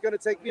 It's going to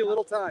take me a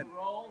little time.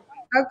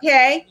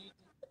 Okay.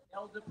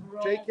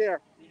 Take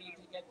care.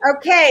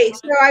 Okay,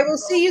 so I will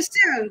see you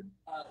soon.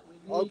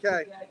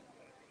 Okay.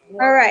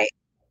 All right.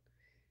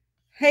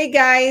 Hey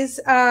guys,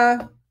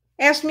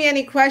 ask me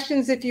any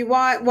questions if you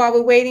want while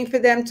we're waiting for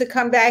them to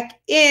come back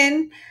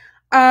in.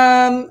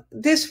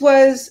 This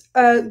was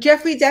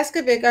Jeffrey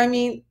Deskovic. I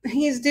mean,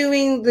 he's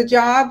doing the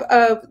job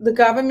of the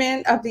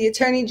government, of the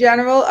Attorney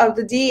General, of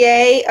the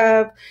DA,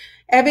 of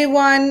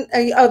everyone,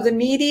 of the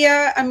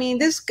media. I mean,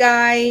 this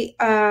guy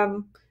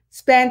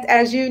spent,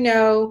 as you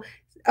know,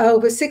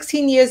 over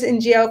 16 years in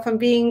jail from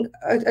being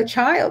a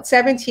child,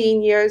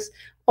 17 years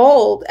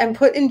old, and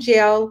put in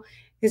jail,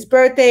 his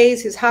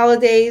birthdays, his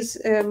holidays,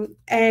 and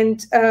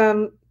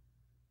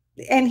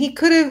he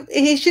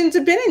shouldn't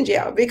have been in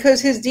jail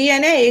because his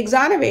DNA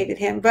exonerated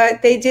him,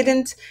 but they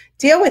didn't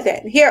deal with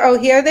it.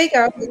 Here they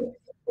go.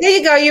 There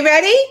you go. You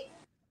ready?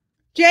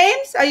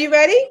 James, are you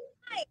ready?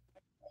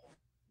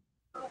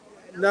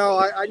 No,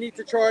 I need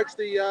to charge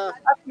the.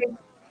 Okay.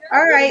 All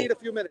I right. need a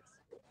few minutes.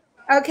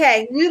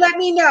 Okay. You let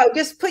me know.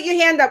 Just put your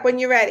hand up when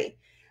you're ready.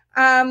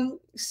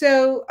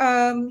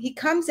 He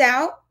comes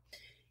out.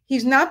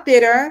 He's not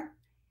bitter.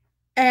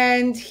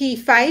 And he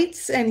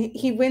fights and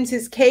he wins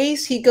his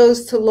case. He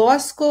goes to law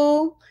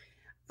school.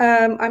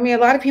 I mean,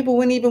 a lot of people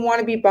wouldn't even want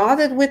to be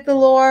bothered with the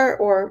law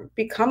or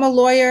become a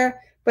lawyer,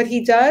 but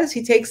he does.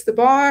 He takes the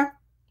bar.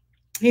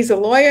 He's a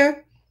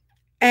lawyer,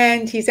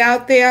 and he's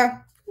out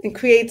there and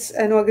creates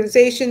an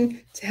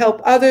organization to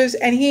help others.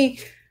 And he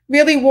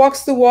really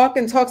walks the walk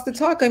and talks the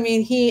talk. I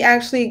mean, he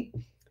actually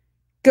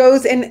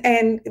goes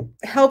and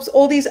helps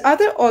all these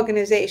other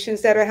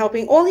organizations that are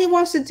helping. All he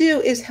wants to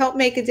do is help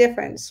make a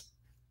difference.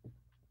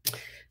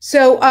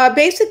 So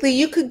basically,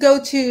 you could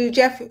go to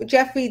Jeffrey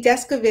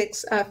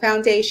Deskovic's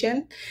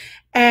foundation,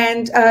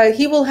 and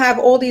he will have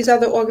all these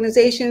other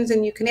organizations,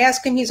 and you can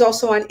ask him. He's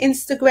also on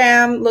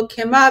Instagram. Look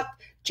him up,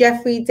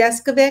 Jeffrey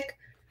Deskovic.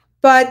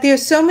 But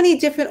there's so many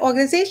different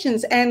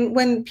organizations, and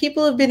when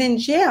people have been in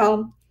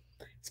jail,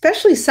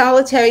 especially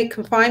solitary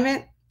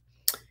confinement,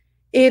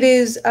 it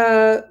is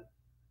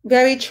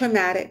very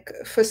traumatic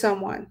for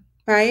someone,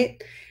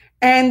 right?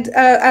 And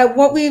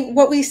what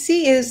we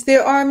see is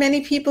there are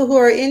many people who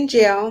are in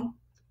jail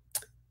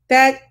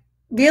that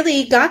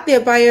really got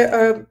there by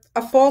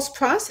a false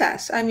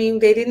process. I mean,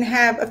 they didn't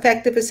have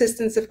effective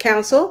assistance of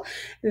counsel.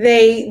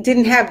 They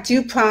didn't have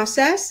due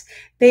process.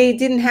 They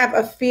didn't have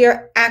a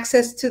fair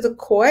access to the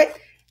court.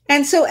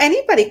 And so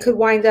anybody could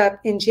wind up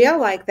in jail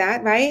like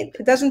that, right?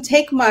 It doesn't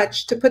take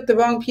much to put the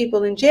wrong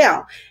people in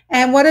jail.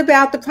 And what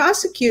about the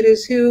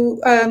prosecutors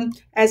who,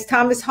 as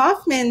Thomas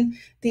Hoffman,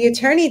 the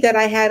attorney that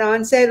I had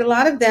on, said, a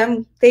lot of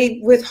them,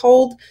 they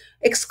withhold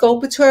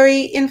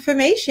exculpatory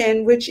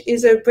information, which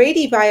is a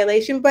Brady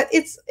violation, but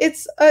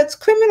it's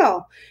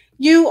criminal.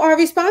 You are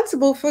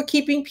responsible for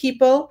keeping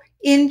people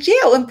in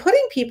jail and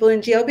putting people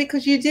in jail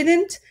because you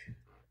didn't,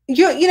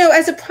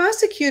 as a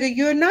prosecutor,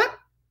 your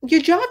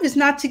job is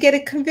not to get a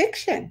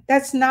conviction.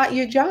 That's not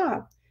your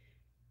job.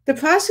 The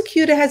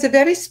prosecutor has a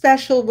very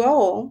special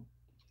role,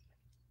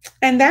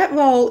 and that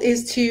role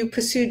is to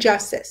pursue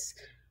justice,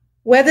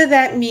 whether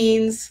that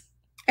means,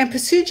 and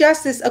pursue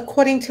justice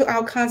according to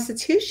our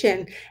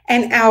Constitution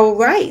and our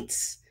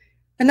rights.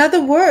 In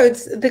other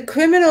words, the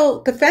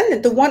criminal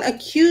defendant, the one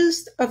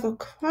accused of a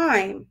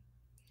crime,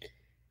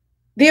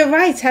 their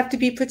rights have to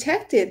be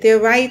protected. Their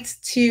rights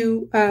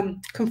to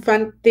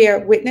confront their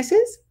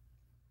witnesses,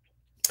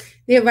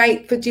 their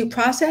right for due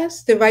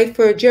process, the right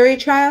for a jury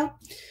trial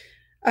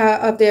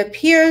of their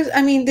peers.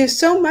 I mean, there's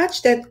so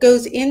much that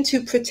goes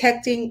into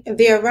protecting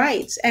their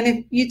rights. And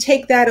if you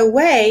take that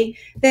away,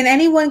 then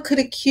anyone could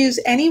accuse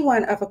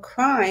anyone of a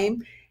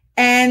crime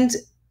and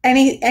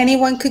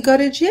anyone could go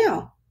to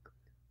jail,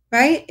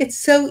 right? It's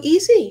so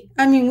easy.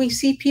 I mean, we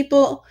see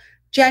people,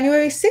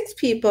 January 6th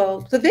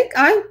people,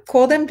 I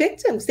call them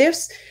victims. They're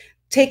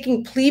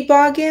taking plea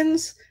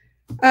bargains,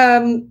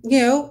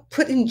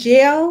 put in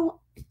jail.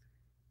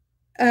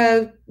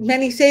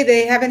 Many say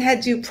they haven't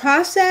had due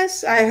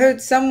process. I heard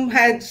some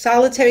had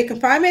solitary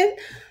confinement.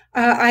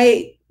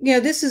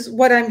 This is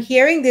what I'm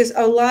hearing. There's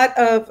a lot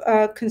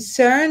of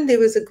concern. There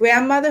was a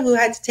grandmother who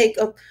had to take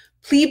a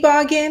plea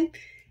bargain,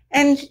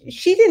 and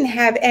she didn't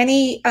have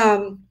any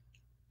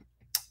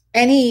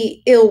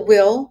ill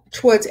will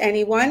towards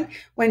anyone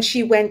when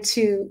she went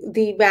to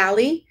the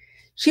rally.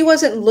 She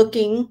wasn't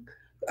looking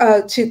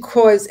to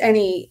cause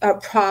any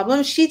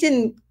problems. She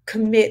didn't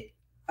commit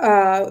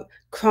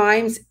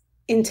crimes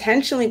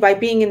intentionally by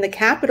being in the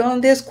Capitol,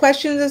 and there's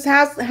questions as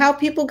how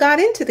people got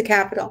into the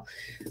Capitol.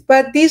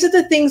 But these are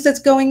the things that's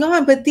going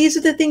on, but these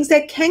are the things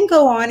that can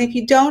go on if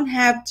you don't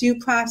have due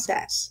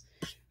process.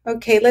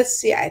 Okay, let's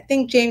see. I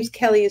think James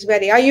Kelly is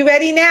ready. Are you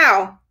ready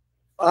now?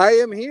 I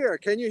am here.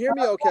 Can you hear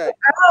me okay?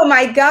 Oh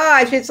my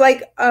gosh, it's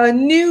like a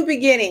new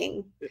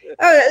beginning.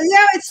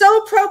 It's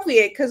so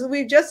appropriate because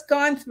we've just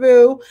gone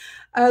through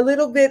a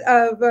little bit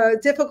of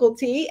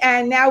difficulty,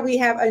 and now we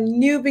have a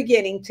new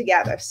beginning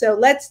together. So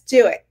let's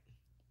do it.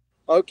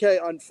 Okay,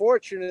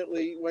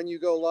 unfortunately, when you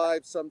go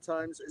live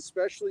sometimes,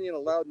 especially in a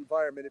loud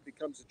environment, it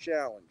becomes a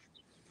challenge.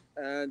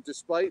 And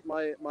despite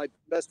my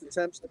best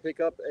attempts to pick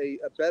up a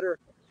better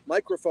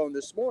microphone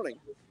this morning,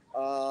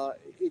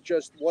 it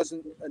just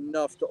wasn't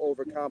enough to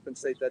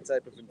overcompensate that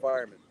type of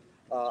environment.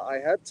 I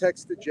have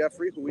texted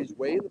Jeffrey, who is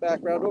way in the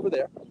background over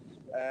there,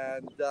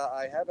 and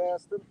I have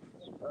asked him.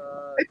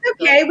 It's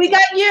okay, we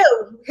got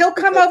you. He'll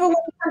come over when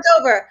he comes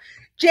over.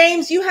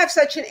 James, you have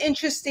such an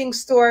interesting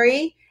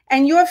story,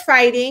 and you're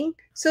fighting.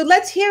 So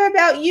let's hear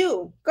about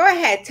you. Go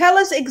ahead. Tell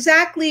us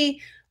exactly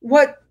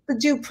what the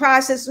due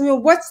process? You know,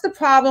 what's the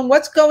problem?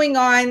 What's going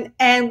on?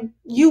 And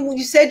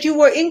you said you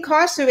were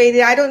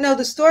incarcerated. I don't know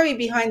the story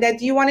behind that.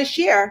 Do you want to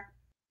share?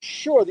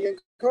 Sure. The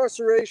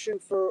incarceration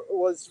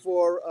was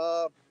for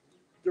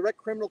direct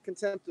criminal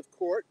contempt of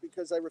court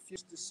because I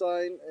refused to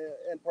sign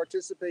and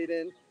participate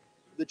in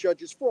the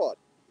judge's fraud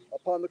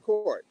upon the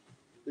court.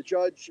 The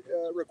judge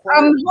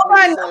required me to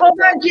sign a Hold on, document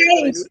that I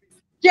James. knew.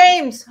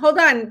 James, hold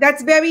on.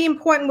 That's very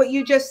important what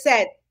you just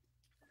said.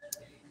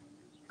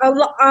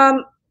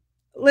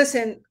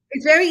 Listen,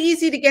 it's very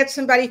easy to get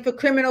somebody for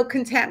criminal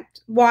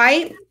contempt.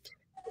 Why?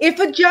 If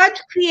a judge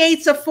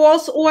creates a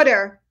false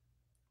order,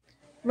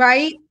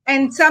 right,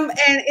 and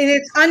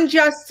it's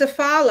unjust to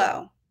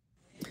follow.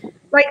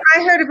 Like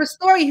I heard of a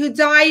story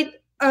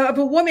of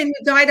a woman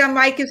who died on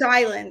Rikers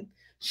Island.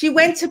 She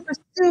went to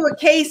pursue a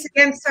case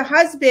against her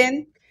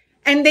husband,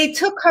 and they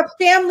took her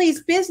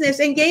family's business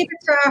and gave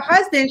it to her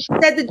husband. She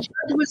said the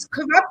judge was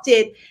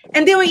corrupted.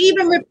 And there were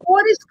even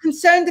reporters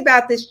concerned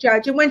about this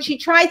judge. And when she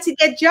tried to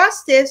get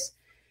justice,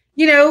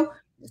 you know,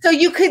 so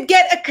you could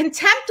get a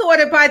contempt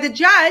order by the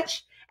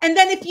judge. And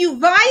then if you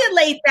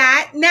violate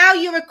that, now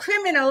you're a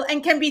criminal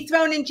and can be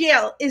thrown in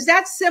jail. Is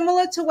that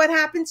similar to what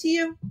happened to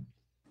you?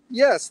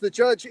 Yes, the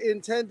judge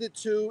intended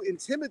to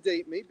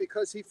intimidate me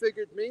because he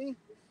figured me,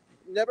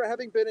 never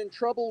having been in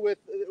trouble with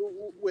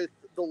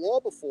the law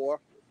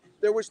before,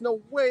 there was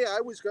no way I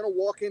was going to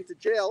walk into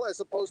jail as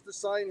opposed to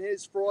sign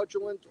his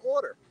fraudulent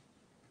order.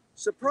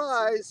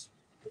 Surprise!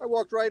 I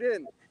walked right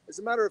in. As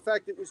a matter of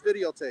fact, it was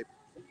videotaped,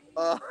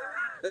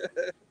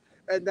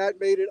 and that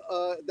made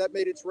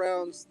its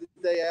rounds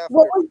the day after.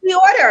 What was the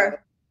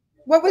order?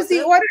 What was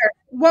the order?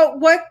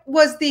 What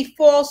was the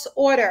false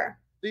order?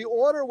 The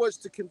order was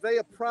to convey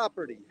a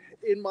property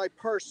in my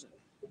person.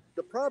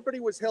 The property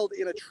was held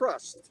in a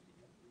trust.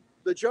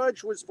 The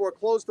judge was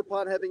foreclosed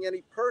upon having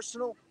any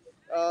personal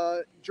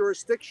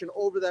jurisdiction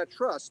over that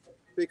trust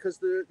because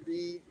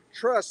the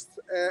trust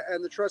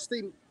and the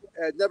trustee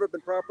had never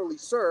been properly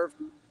served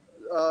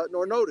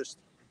nor noticed.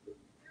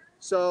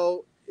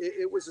 So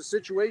it was a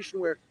situation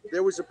where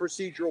there was a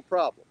procedural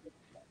problem,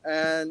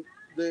 and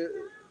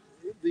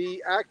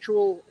the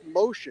actual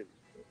motion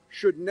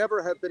should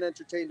never have been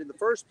entertained in the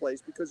first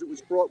place because it was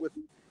brought with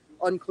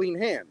unclean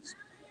hands.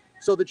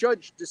 So the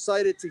judge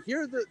decided to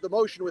hear the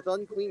motion with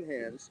unclean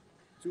hands,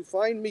 to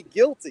find me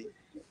guilty,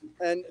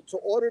 and to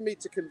order me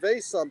to convey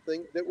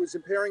something that was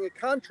impairing a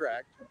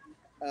contract.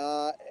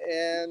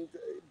 And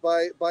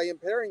by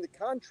impairing the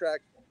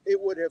contract, it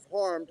would have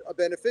harmed a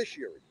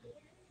beneficiary.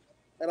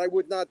 And I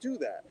would not do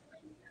that.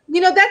 You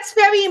know, that's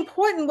very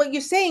important what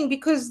you're saying,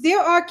 because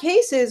there are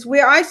cases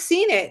where I've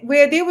seen it,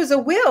 where there was a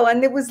will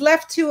and it was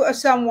left to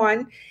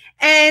someone,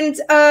 and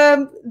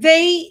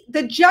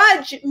the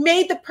judge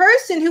made the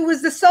person who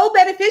was the sole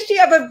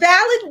beneficiary of a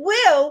valid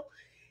will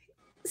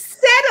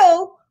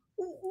settle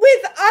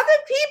with other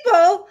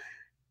people,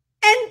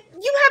 and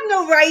you have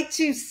no right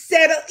to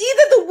settle.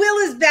 Either the will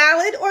is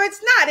valid or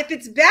it's not. If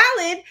it's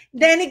valid,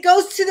 then it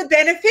goes to the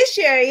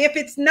beneficiary. If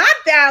it's not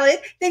valid,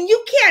 then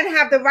you can't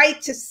have the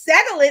right to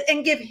settle it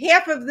and give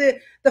half of the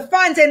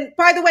funds. And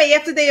by the way,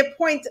 after they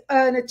appoint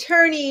an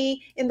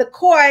attorney in the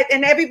court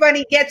and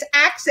everybody gets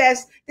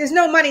access, there's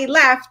no money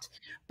left.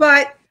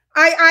 But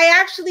I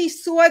actually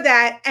saw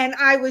that and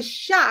I was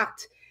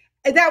shocked.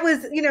 That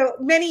was, you know,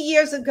 many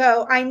years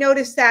ago, I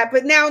noticed that,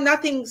 but now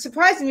nothing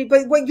surprises me.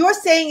 But what you're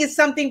saying is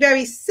something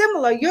very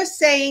similar. You're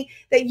saying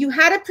that you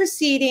had a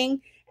proceeding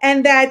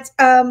and that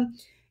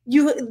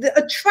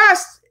a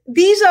trust,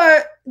 these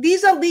are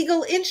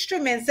legal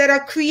instruments that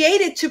are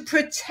created to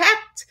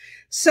protect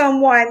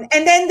someone.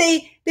 And then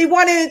they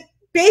want to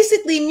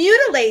basically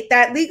mutilate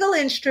that legal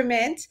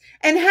instrument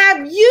and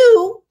have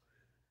you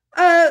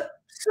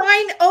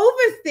sign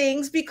over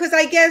things because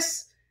I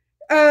guess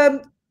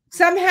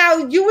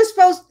somehow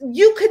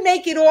you could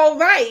make it all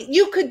right.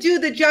 You could do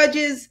the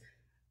judge's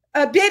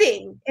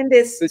bidding in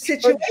this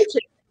situation.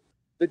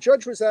 The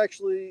judge was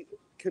actually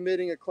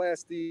committing a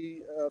Class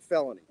D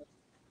felony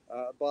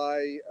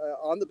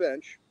on the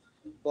bench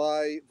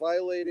by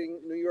violating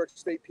New York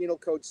State Penal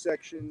Code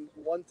Section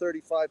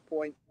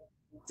 135.60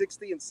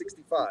 and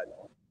 65,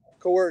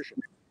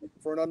 coercion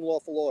for an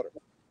unlawful order.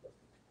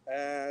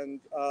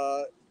 And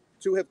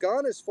to have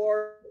gone as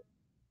far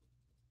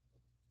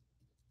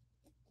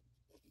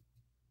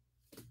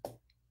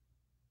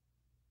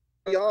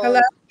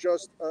beyond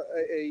just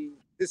a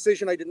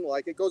decision I didn't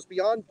like. It goes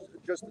beyond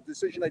just a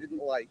decision I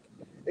didn't like.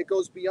 It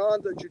goes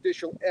beyond a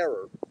judicial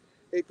error.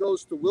 It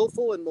goes to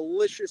willful and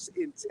malicious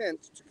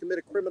intent to commit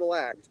a criminal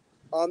act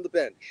on the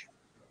bench.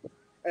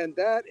 And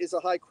that is a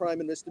high crime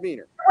and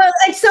misdemeanor. Well,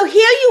 like, so here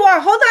you are.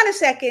 Hold on a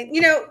second.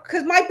 You know,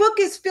 because my book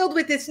is filled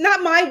with this,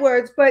 not my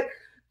words, but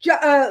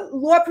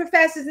law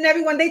professors and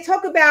everyone. They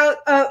talk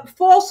about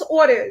false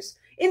orders,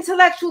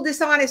 intellectual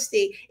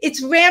dishonesty.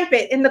 It's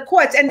rampant in the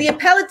courts, and the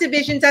appellate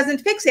division doesn't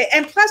fix it.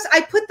 And plus, I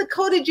put the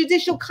code of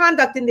judicial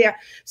conduct in there.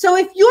 So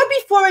if you're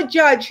before a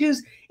judge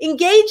who's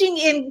engaging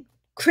in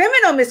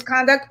criminal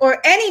misconduct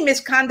or any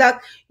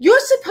misconduct, you're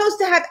supposed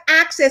to have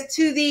access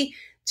to the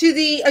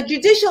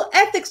judicial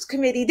ethics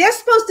committee. They're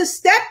supposed to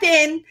step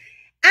in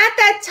at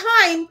that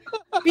time,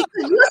 because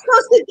you're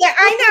supposed to get,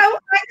 I know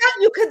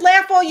you could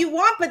laugh all you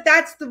want, but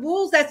that's the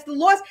rules, that's the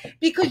laws,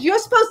 because you're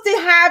supposed to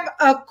have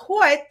a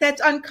court that's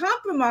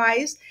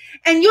uncompromised,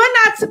 and you're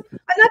not, in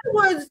other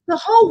words, the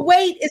whole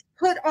weight is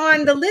put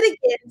on the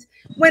litigant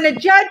when a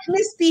judge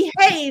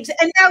misbehaves,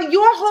 and now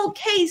your whole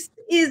case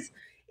is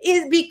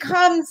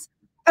becomes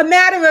a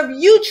matter of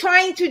you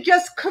trying to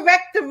just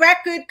correct the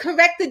record,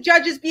 correct the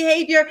judge's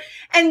behavior,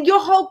 and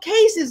your whole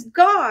case is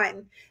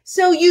gone.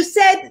 So you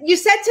said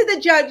to the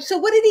judge, so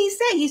what did he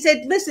say? He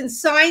said, listen,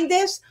 sign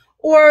this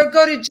or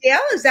go to jail.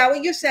 Is that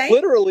what you're saying?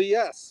 Literally,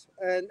 yes.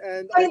 And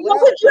I mean,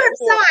 what would you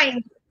have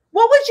signed?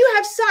 What would you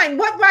have signed?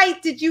 What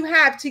right did you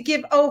have to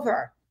give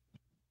over?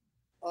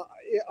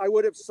 I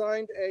would have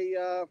signed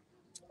a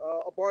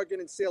bargain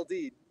and sale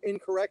deed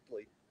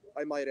incorrectly,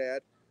 I might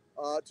add,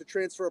 to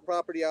transfer a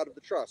property out of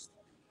the trust.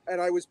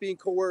 And I was being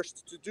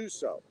coerced to do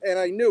so. And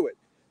I knew it.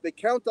 They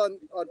count on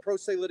pro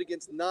se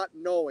litigants not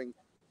knowing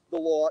the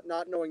law,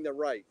 not knowing their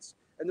rights.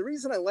 And the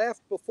reason I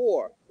laughed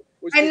before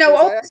was no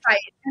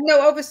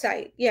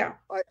oversight. Yeah.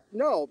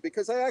 No,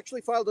 because I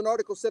actually filed an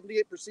Article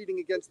 78 proceeding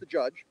against the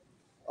judge.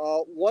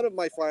 One of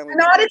my filings.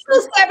 An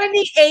Article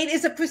 78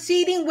 is a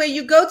proceeding where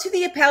you go to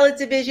the appellate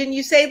division,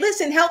 you say,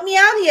 listen, help me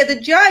out here.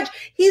 The judge,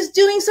 he's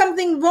doing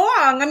something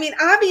wrong. I mean,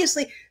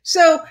 obviously.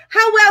 So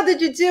how well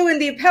did you do in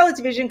the appellate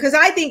division? Because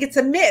I think it's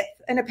a myth,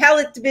 an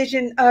appellate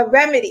division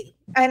remedy.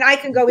 And I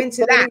can go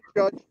into that.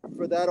 The judge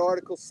for that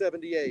Article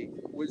 78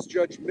 was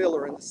Judge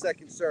Miller in the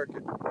Second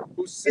Circuit.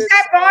 Who sits, is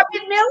that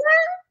Robert Miller?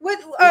 Who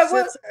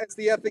sits as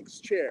the ethics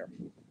chair.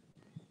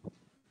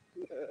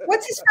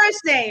 What's his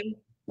first name?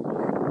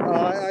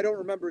 I don't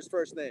remember his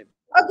first name.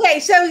 Okay,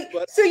 so you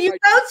go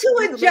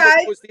to a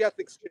judge. Was the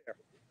ethics chair?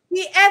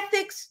 The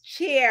ethics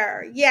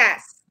chair,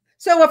 yes.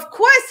 So of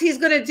course he's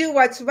going to do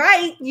what's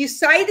right. You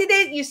cited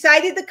it. You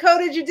cited the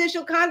Code of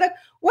Judicial Conduct.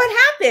 What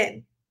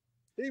happened?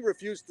 He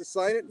refused to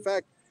sign it. In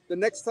fact, the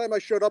next time I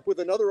showed up with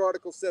another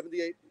Article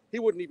 78, he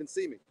wouldn't even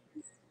see me.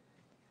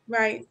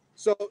 Right.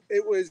 So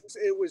it was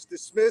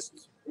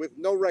dismissed with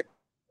no record.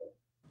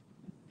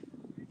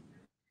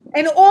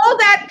 And all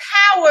that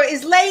power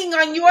is laying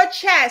on your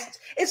chest.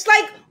 It's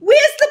like,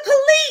 where's the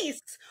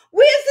police?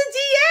 Where's the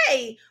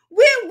DA?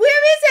 Where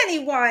is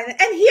anyone?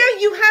 And here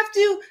you have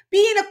to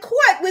be in a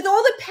court with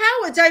all the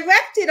power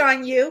directed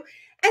on you.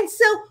 And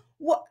so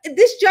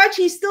this judge,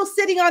 he's still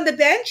sitting on the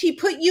bench. He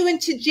put you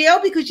into jail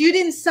because you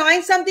didn't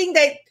sign something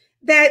that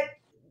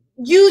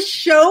you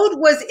showed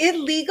was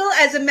illegal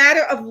as a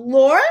matter of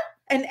law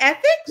and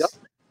ethics? Yep.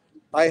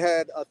 I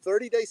had a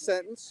 30-day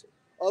sentence,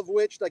 of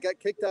which I got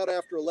kicked out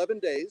after 11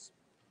 days.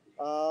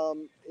 I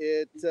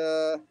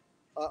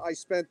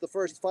spent the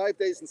first 5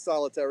 days in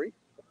solitary,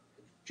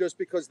 just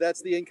because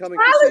that's the incoming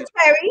procedure.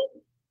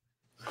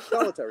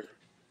 Solitary.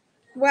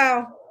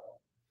 Wow.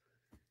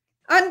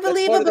 Unbelievable.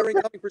 That's part of their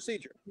incoming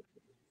procedure.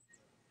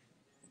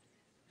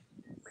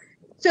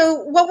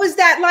 So what was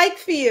that like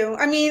for you?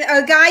 I mean,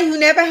 a guy who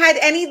never had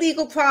any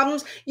legal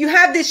problems, you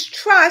have this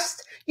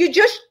trust, you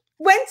just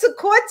went to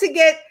court to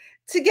get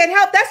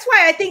help. That's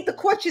why I think the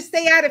court should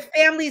stay out of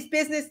families'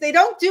 business. They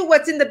don't do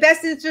what's in the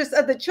best interest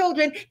of the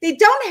children. They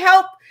don't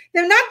help.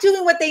 They're not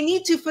doing what they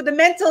need to for the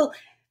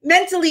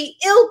mentally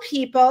ill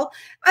people.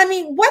 I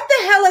mean, what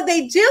the hell are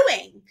they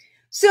doing?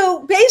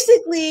 So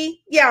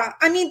basically, yeah,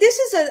 I mean, this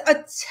is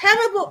a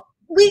terrible,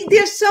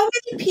 there's so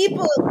many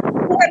people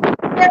who are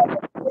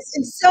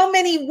in so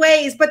many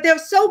ways, but they're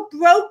so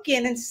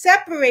broken and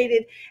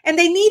separated, and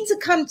they need to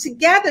come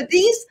together.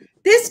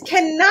 This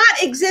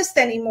cannot exist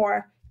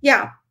anymore.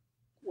 Yeah.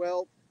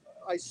 Well,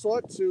 I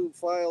sought to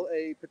file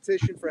a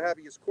petition for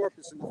habeas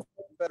corpus in the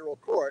federal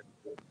court,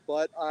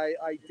 but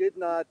I did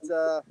not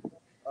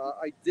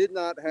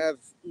have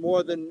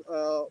more than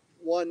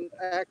one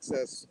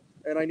access,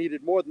 and I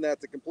needed more than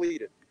that to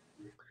complete it.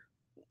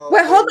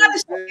 Well, hold on a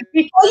second.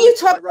 Before you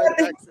talk about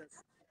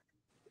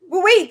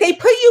well, wait, they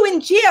put you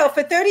in jail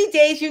for 30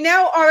 days. You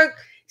now are,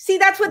 see,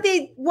 that's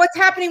what's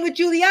happening with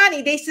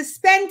Giuliani. They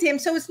suspend him.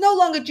 So it's no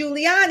longer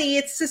Giuliani,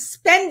 it's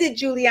suspended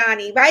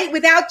Giuliani, right?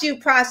 Without due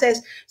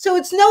process. So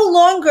it's no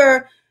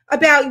longer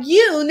about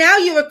you. Now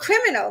you're a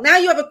criminal. Now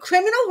you have a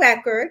criminal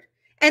record,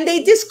 and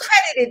they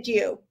discredited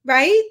you,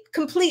 right?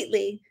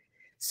 Completely.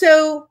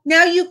 So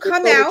now you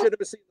come out.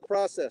 Legitimacy in the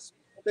process.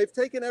 They've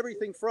taken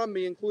everything from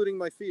me, including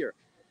my fear.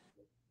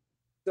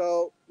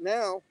 So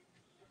now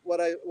what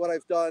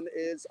I've done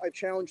is I've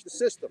challenged the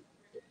system.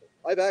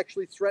 I've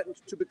actually threatened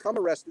to become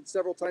arrested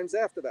several times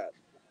after that,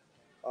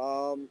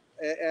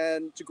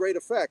 and to great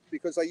effect,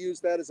 because I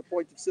used that as a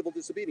point of civil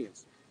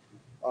disobedience.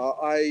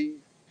 I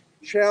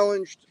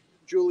challenged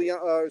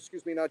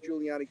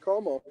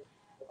Cuomo,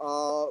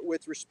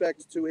 with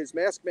respect to his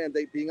mask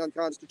mandate being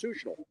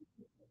unconstitutional.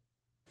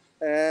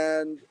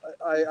 And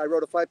I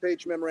wrote a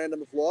 5-page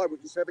memorandum of law. I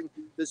was having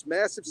this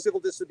massive civil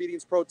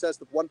disobedience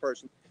protest of one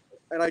person,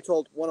 and I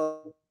told one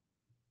of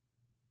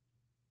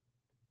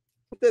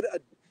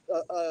that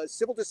a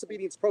civil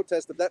disobedience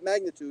protest of that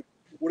magnitude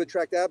would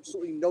attract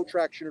absolutely no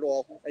traction at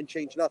all and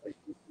change nothing.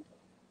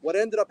 What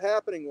ended up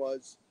happening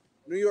was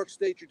New York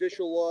State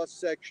Judicial Law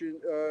Section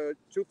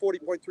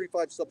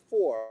 240.35 sub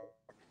 4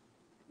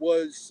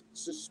 was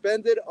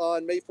suspended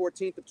on May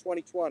 14th of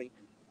 2020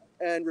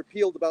 and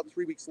repealed about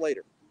 3 weeks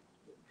later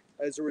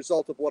as a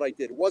result of what I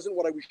did. It wasn't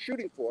what I was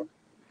shooting for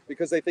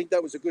because they think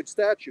that was a good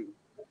statute,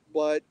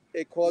 but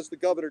it caused the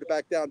governor to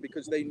back down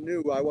because they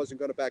knew I wasn't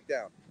going to back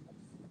down.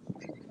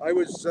 I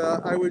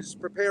was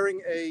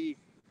preparing a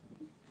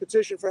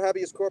petition for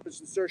habeas corpus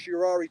and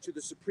certiorari to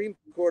the Supreme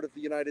Court of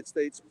the United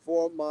States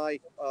for my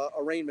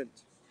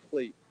arraignment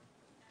plea,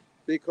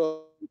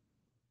 because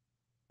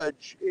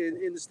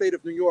in the state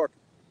of New York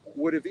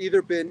would have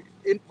either been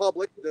in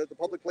public, the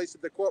public place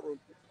of the courtroom,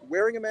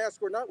 wearing a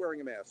mask or not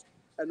wearing a mask.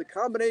 And the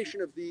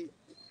combination of the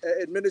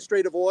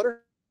administrative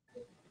order,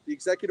 the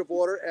executive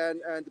order,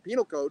 and the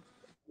penal code,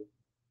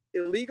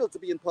 illegal to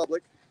be in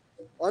public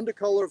under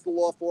color of the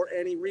law for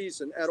any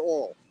reason at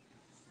all.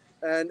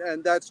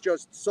 And that's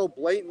just so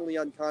blatantly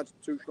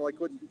unconstitutional, I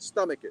couldn't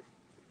stomach it.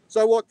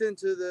 So I walked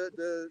into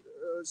the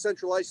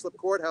Central Islip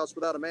Courthouse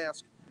without a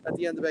mask at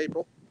the end of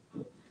April.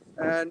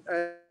 And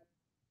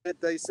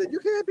they said, you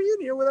can't be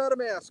in here without a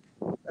mask.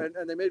 And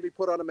they made me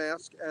put on a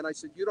mask. And I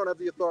said, you don't have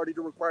the authority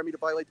to require me to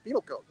violate the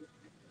penal code.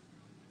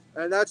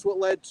 And that's what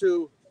led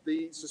to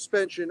the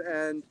suspension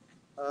and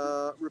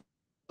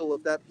repeal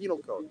of that penal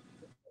code.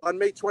 On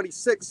May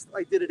 26th,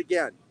 I did it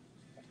again.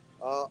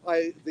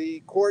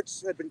 The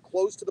courts had been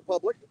closed to the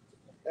public,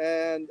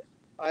 and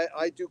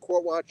I do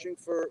court watching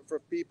for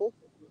people,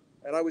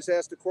 and I was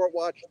asked to court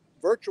watch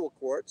virtual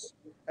courts.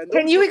 And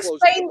can you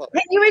explain?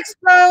 Can you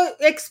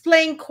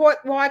explain court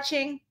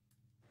watching?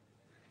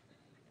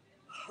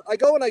 I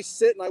go and I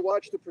sit and I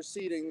watch the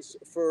proceedings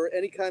for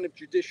any kind of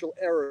judicial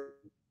error,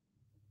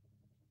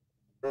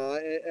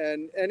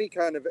 and any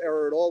kind of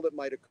error at all that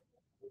might occur,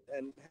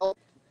 and help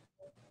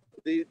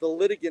the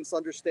litigants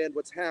understand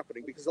what's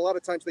happening, because a lot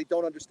of times they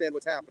don't understand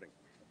what's happening.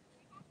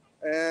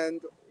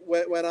 And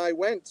when I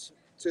went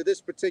to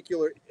this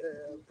particular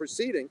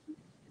proceeding,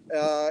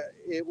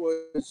 it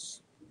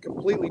was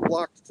completely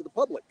blocked to the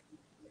public.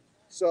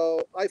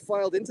 So I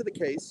filed into the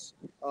case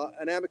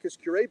an amicus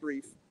curiae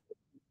brief.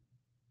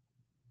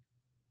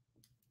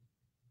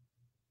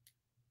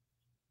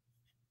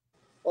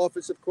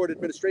 Office of Court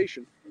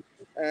Administration,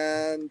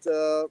 and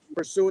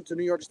pursuant to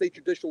New York State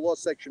Judicial Law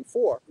Section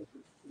 4,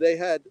 they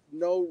had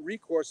no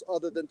recourse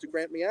other than to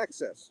grant me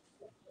access.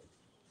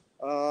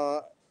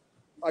 I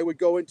would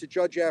go into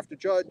judge after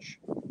judge,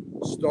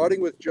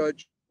 starting with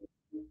Judge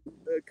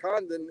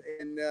Condon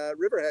in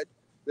Riverhead,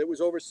 that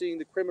was overseeing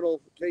the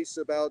criminal case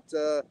about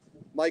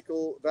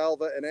Michael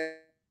Valva and Ann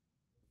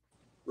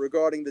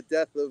regarding the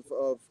death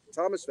of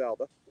Thomas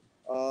Valva.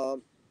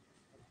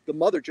 The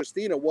mother,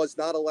 Justina, was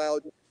not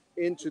allowed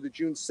into the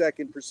June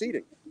 2nd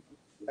proceeding.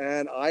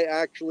 And I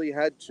actually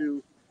had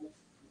to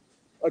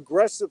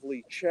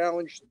aggressively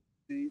challenge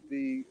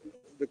the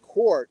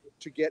court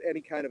to get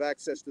any kind of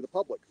access to the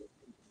public.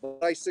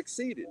 But I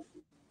succeeded.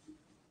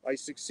 I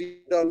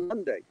succeeded on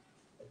Monday.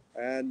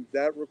 And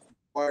that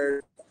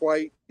required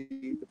quite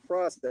the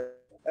process.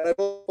 And I've,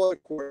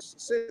 of course,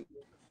 since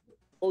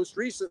most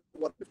recently,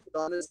 what I've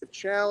done is to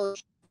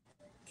challenge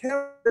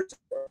characters.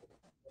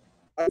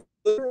 I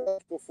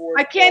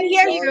can't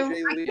hear you.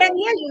 I can't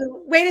hear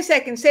you. Wait a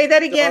second. Say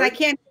that again. I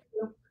can't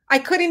hear you. I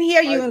couldn't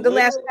hear you in the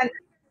last sentence.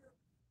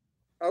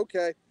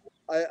 Okay.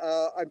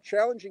 I'm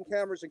challenging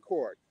cameras in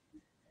court.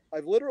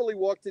 I've literally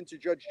walked into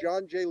Judge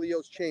John J.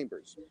 Leo's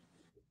chambers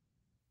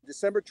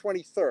December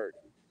 23rd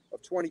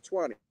of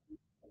 2020.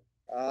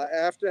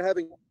 After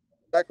having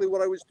exactly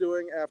what I was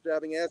doing, after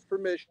having asked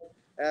permission,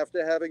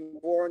 after having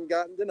warned,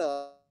 gotten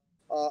denied,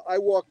 I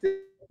walked in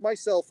with my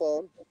cell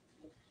phone,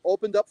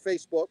 opened up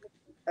Facebook,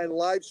 and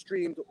live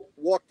streamed,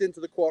 walked into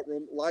the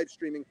courtroom, live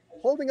streaming,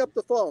 holding up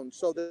the phone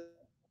so that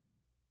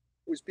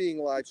it was being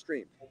live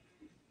streamed.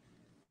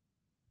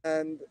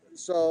 And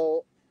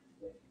so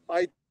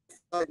I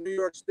New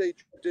York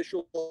State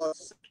Judicial Law,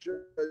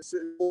 Section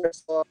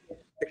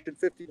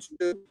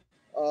 52,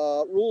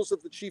 Rules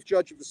of the Chief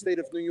Judge of the State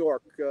of New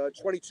York,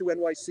 22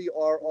 NYC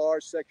RR,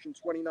 Section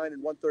 29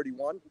 and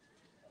 131.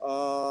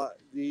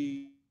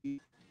 The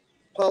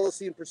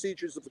policy and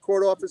procedures of the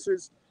court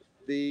officers,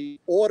 the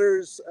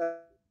orders,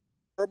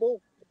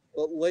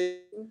 but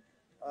laying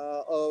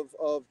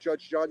of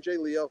Judge John J.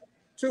 Leo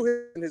to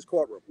him in his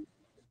courtroom.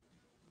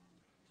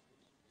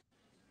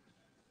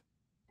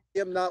 I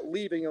am not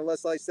leaving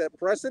unless I set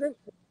precedent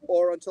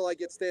or until I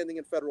get standing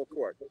in federal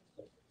court.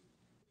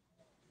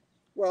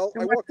 Well,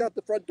 I walked out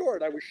the front door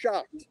and I was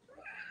shocked.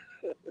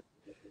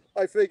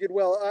 I figured,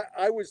 well,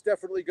 I was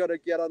definitely going to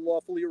get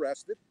unlawfully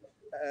arrested,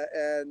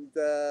 and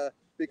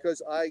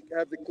because I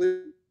have the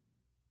clear.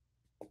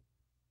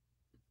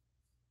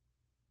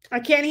 I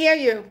can't hear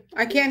you.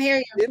 I can't hear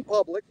you. In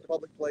public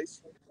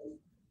place.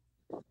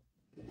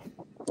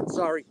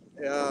 Sorry.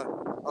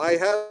 I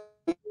have.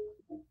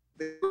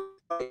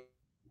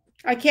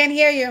 I can't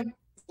hear you.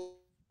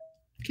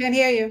 Can't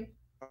hear you.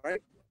 All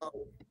right.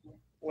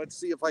 Let's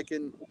see if I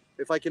can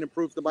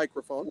improve the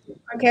microphone.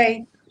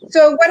 Okay.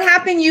 So what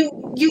happened?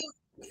 You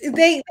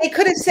they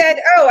could have said,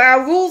 oh,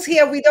 our rules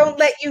here, we don't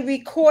let you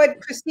record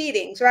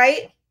proceedings,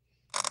 right?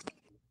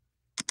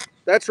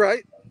 That's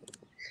right.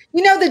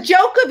 You know, the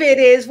joke of it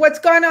is what's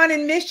gone on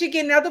in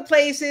Michigan and other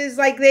places,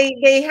 like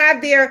they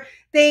have their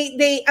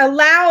they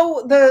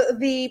allow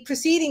the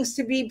proceedings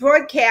to be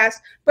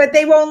broadcast, but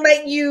they won't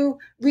let you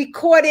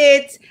record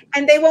it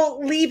and they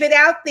won't leave it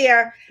out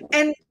there.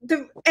 And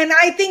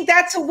I think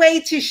that's a way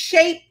to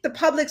shape the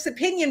public's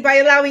opinion by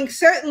allowing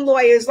certain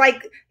lawyers,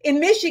 like in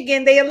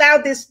Michigan, they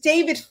allowed this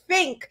David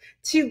Fink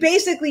to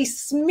basically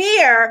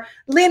smear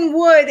Lynn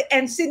Wood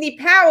and Sidney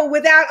Powell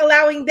without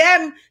allowing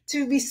them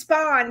to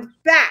respond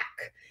back.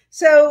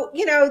 So,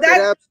 you know, It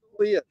that,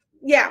 absolutely is.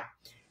 yeah.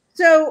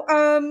 So,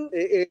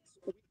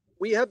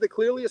 We have the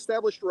clearly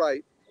established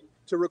right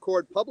to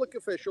record public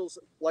officials,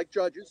 like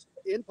judges,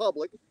 in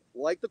public,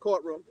 like the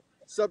courtroom,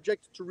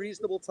 subject to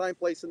reasonable time,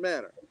 place, and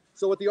manner.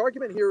 So what the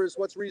argument here is,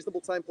 what's reasonable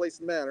time, place,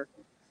 and manner?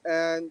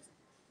 And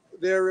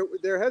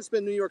there has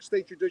been New York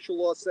State Judicial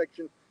Law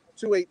Section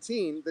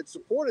 218 that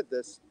supported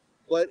this,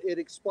 but it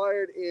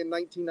expired in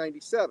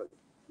 1997.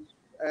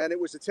 And it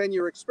was a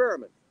 10-year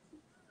experiment.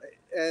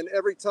 And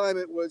every time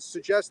it was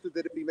suggested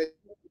that it be made,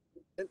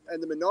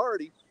 and the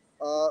minority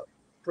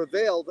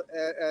prevailed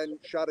and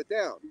shot it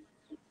down.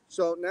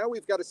 So now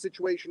we've got a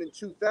situation in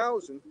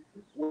 2000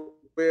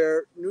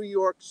 where New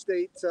York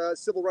State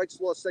Civil Rights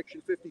Law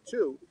Section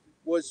 52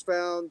 was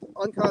found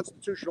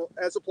unconstitutional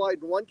as applied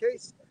in one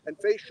case and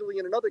facially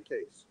in another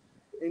case.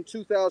 In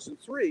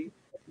 2003,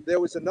 there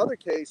was another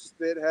case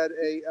that had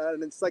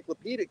an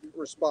encyclopedic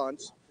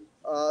response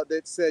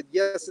that said,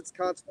 yes, it's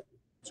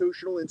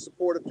constitutional in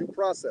support of due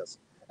process.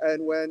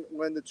 And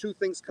when the two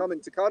things come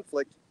into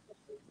conflict,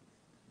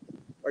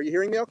 are you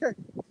hearing me okay?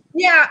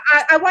 yeah,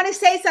 I want to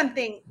say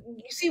something.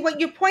 You see, what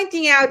you're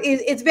pointing out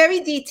is it's very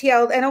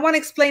detailed, and I want to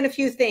explain a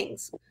few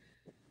things.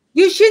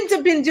 You shouldn't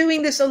have been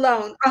doing this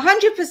alone.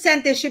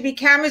 100% there should be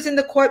cameras in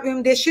the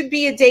courtroom. There should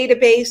be a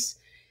database,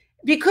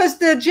 because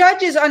the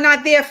judges are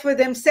not there for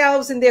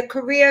themselves and their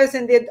careers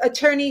and their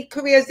attorney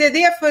careers. They're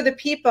there for the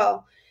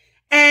people.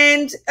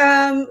 And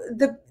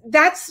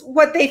that's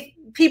what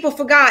people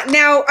forgot.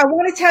 Now, I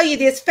want to tell you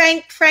this.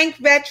 Frank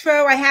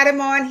Vetro, I had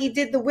him on. He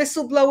did the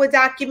whistleblower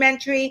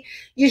documentary.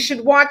 You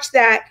should watch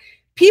that.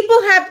 People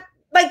have,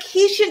 like,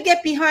 he should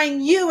get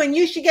behind you and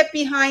you should get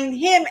behind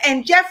him.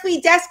 And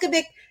Jeffrey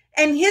Deskovic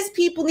and his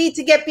people need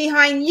to get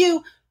behind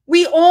you.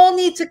 We all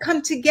need to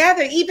come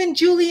together. Even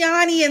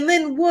Giuliani and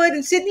Lynn Wood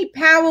and Sidney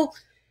Powell.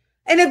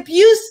 An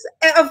abuse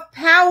of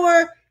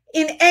power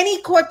in any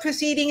court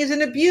proceeding is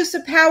an abuse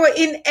of power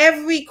in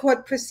every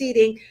court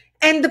proceeding.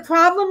 And the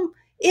problem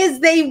is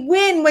they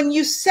win when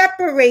you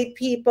separate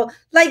people.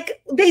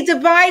 Like, they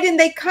divide and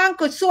they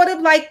conquer, sort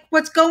of like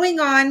what's going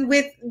on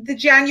with the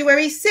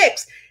January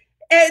 6th.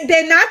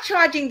 They're not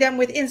charging them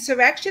with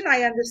insurrection,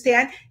 I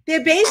understand.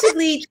 They're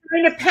basically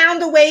trying to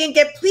pound away and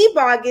get plea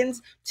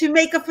bargains to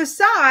make a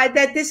facade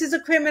that this is a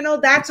criminal,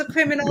 that's a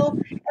criminal,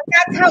 and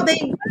that's how they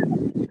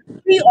win.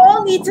 We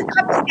all need to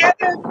come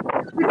together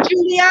with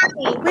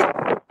Giuliani.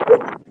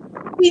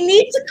 We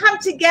need to come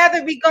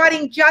together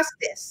regarding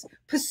justice,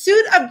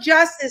 pursuit of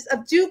justice,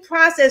 of due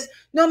process,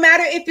 no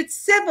matter if it's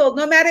civil,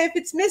 no matter if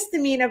it's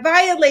misdemeanor,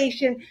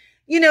 violation,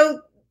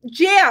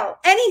 jail,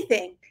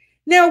 anything.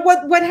 Now,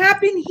 what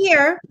happened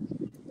here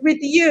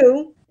with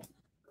you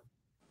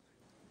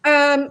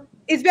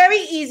is very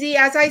easy.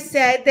 As I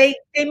said, they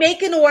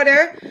make an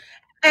order,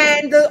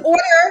 and the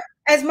order,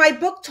 as my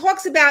book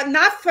talks about,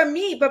 not from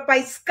me, but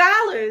by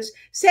scholars,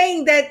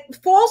 saying that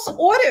false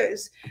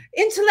orders,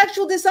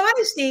 intellectual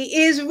dishonesty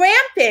is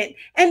rampant.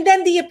 And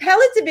then the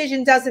appellate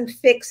division doesn't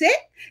fix it.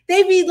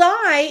 They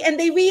rely and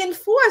they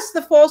reinforce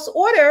the false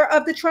order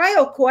of the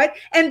trial court,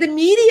 and the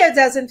media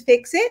doesn't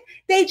fix it.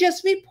 They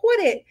just report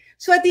it.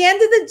 So at the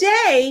end of the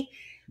day,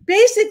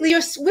 basically,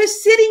 we're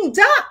sitting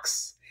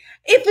ducks.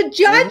 If a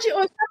judge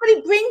or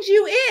somebody brings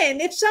you in,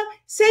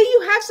 say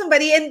you have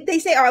somebody and they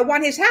say, oh, I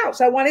want his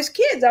house, I want his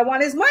kids, I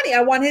want his money,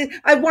 I want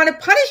to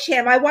punish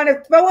him, I want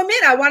to throw him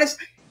in,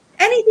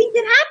 anything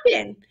can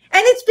happen.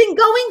 And it's been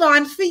going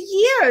on for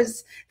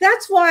years.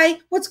 That's why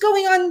what's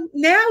going on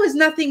now is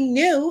nothing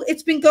new.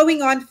 It's been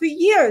going on for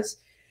years.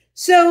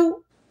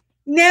 So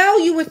now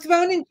you were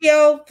thrown in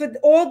jail for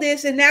all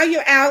this, and now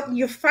you're out and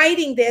you're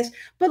fighting this.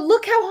 But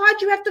look how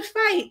hard you have to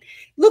fight.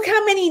 Look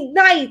how many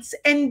nights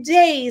and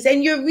days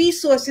and your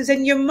resources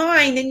and your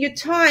mind and your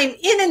time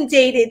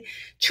inundated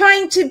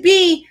trying to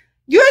be.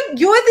 You're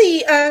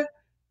the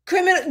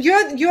criminal.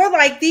 You're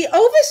like the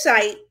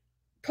oversight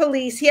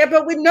police here,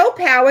 but with no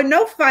power,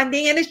 no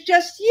funding, and it's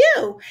just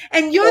you.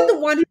 And you're the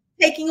one who's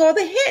taking all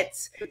the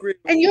hits.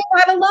 And you're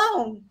not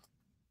alone.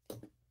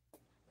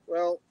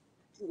 Well,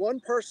 one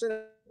person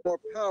has more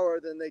power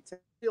than they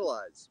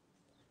realize,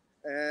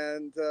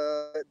 and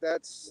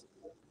that's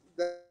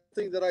the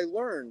thing that I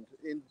learned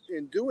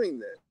in doing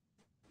this.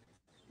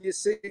 You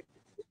see,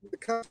 the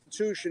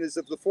Constitution is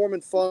of the form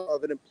and function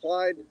of an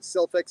implied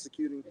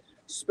self-executing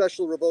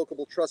special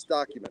revocable trust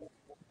document,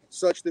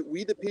 such that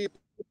we the people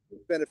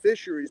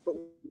beneficiaries, but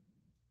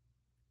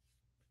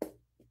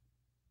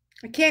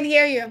I can't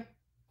hear you.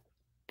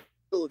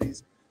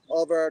 responsibilities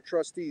of our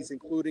trustees,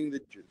 including the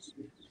judges.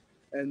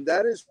 And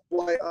that is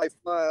why I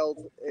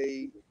filed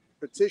a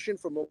petition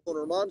for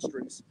memorial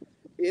remonstrance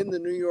in the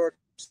New York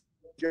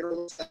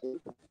General Assembly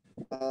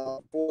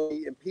for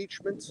the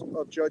impeachment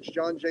of Judge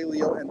John J.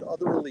 Leo and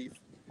other relief.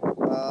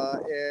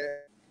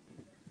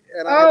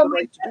 And I have the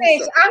right to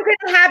do so. I'm going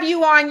to have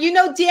you on. You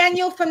know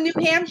Daniel from New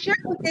Hampshire,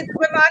 who did the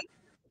remind.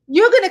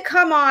 You're going to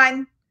come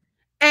on,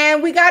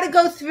 and we got to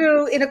go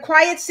through in a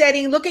quiet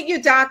setting, look at your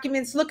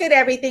documents, look at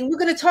everything. We're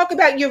going to talk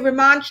about your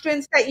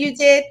remonstrance that you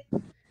did.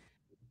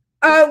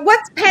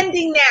 What's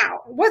pending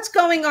now? What's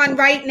going on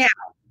right now?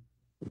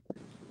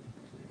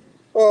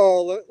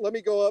 Oh, let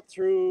me go up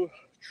through.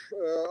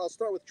 I'll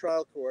start with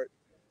trial court.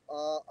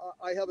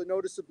 I have a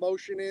notice of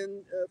motion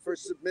in for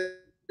submitted.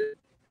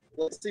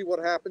 Let's see what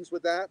happens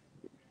with that.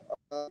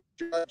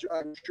 Judge,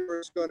 I'm sure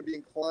is going to be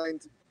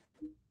inclined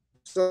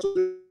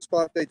to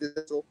spot they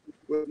dismissal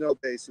with no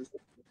basis.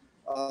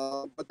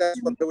 But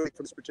that's what I wait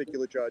from this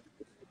particular judge.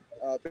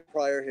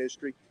 Prior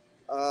history.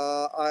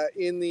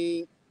 In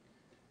the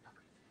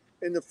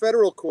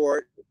federal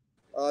court,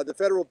 the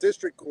federal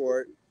district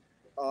court,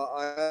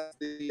 I have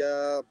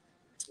the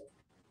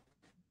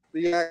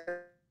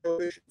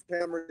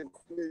cameras in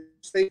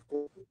state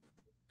court.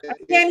 I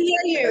can't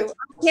hear you.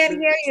 I can't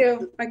hear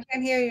you. I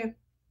can't hear you.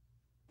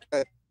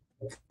 Okay.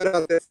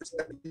 Can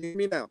you hear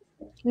me now?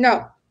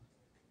 No.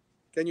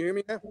 Can you hear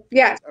me now?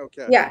 Yes.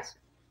 Okay. Yes.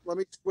 Let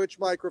me switch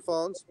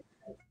microphones.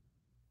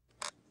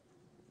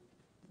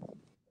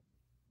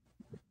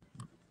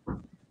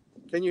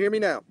 Can you hear me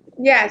now?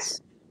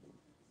 Yes.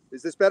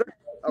 Is this better?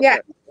 Okay. Yeah.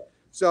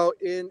 So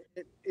in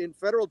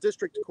federal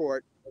district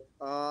court,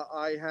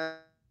 I have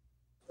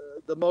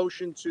the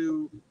motion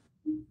to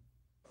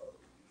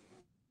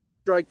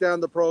strike down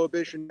the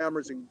prohibition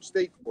cameras in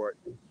state court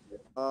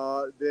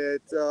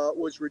that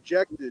was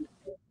rejected,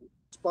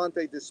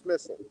 sponte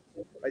dismissal.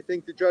 I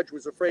think the judge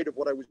was afraid of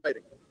what I was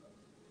writing.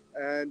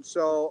 And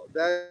so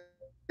that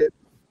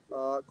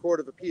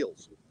Court of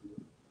Appeals.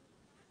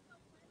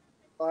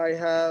 I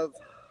have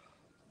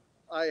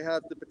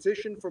the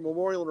petition for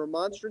memorial and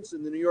remonstrance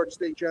in the New York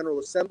State General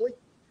Assembly,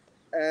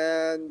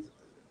 and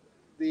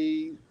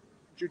the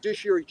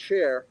judiciary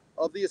chair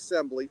of the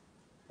assembly,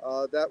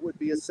 that would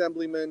be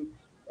Assemblyman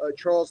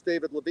Charles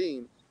David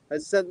Levine,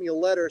 has sent me a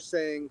letter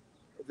saying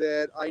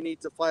that I need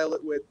to file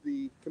it with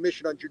the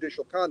Commission on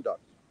Judicial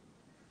Conduct.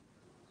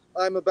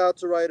 I'm about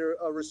to write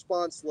a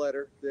response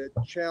letter that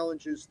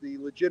challenges the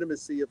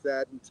legitimacy of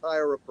that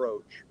entire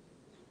approach.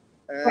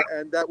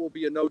 And that will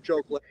be a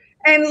no-joke letter.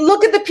 And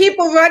look at the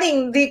people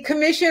running the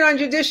Commission on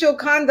Judicial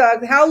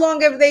Conduct. How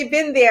long have they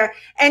been there?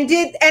 And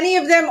did any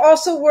of them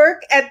also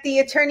work at the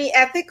Attorney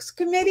Ethics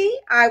Committee?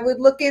 I would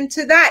look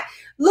into that.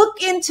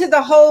 Look into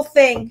the whole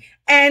thing,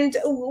 and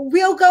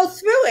we'll go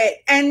through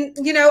it. And,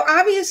 you know,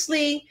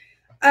 obviously,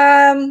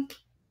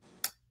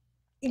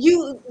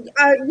 you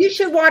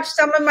should watch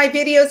some of my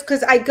videos,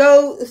 because I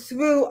go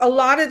through a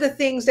lot of the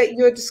things that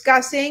you're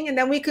discussing, and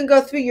then we can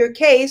go through your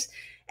case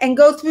and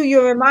go through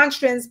your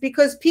remonstrance,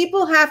 because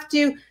people have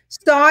to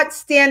start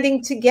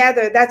standing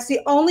together. That's the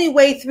only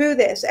way through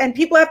this. And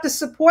people have to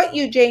support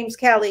you, James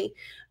Kelly.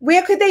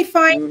 Where could they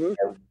find you?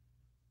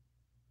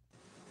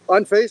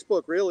 On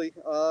Facebook, really.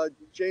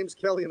 James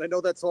Kelly, and I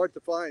know that's hard to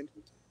find,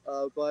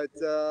 but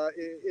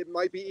it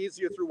might be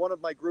easier through one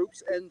of my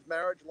groups, End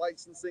Marriage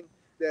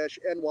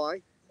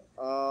Licensing-NY.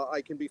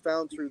 I can be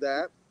found through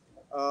that.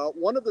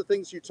 One of the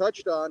things you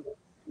touched on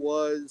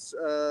was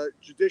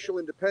judicial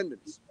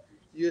independence.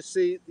 You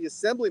see, the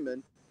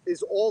assemblyman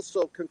is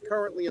also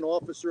concurrently an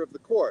officer of the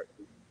court.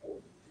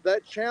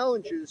 That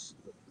challenges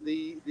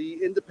the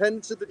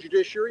independence of the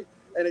judiciary,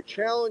 and it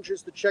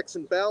challenges the checks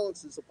and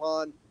balances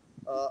upon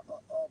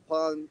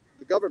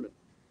the government.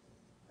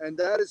 And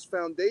that is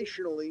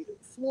foundationally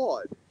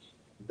flawed.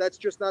 That's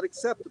just not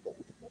acceptable.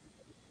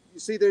 You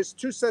see, there's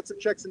two sets of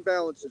checks and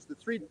balances, the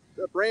three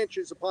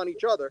branches upon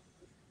each other,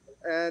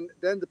 and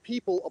then the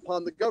people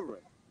upon the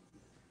government.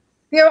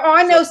 There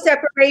are no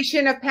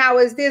separation of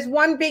powers. There's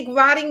one big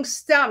rotting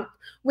stump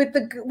with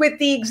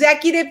the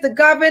executive, the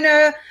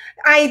governor.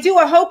 I do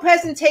a whole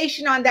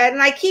presentation on that,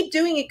 and I keep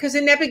doing it because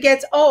it never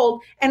gets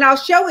old, and I'll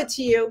show it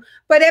to you.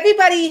 But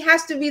everybody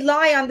has to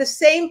rely on the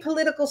same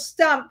political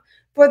stump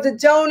for the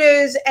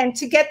donors and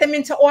to get them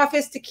into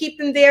office, to keep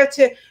them there,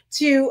 to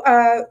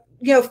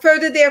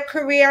further their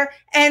career.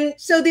 And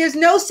so there's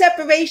no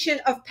separation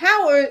of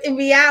power in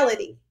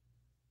reality.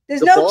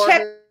 There's no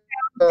check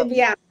in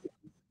reality.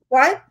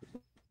 What?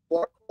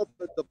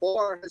 The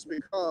bar has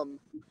become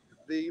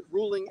the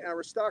ruling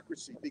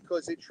aristocracy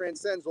because it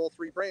transcends all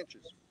three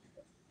branches.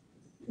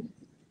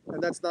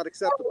 And that's not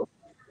acceptable.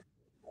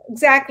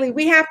 Exactly.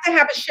 We have to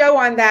have a show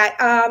on that.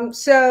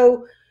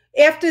 So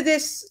after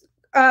this,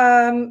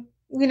 after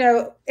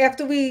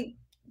we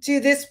do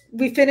this,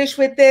 we finish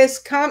with this,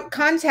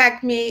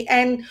 contact me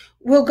and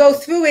we'll go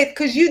through it,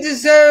 because you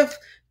deserve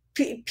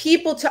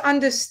people to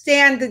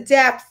understand the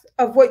depth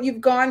of what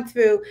you've gone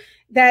through,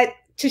 that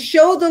to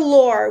show the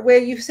law where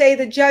you say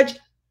the judge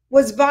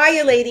was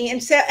violating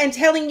and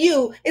telling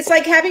you, it's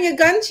like having a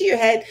gun to your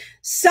head.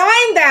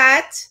 Sign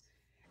that,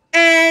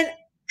 and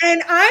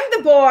I'm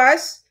the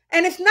boss,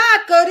 and if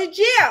not, go to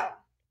jail.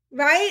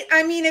 Right?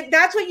 I mean, if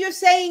that's what you're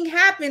saying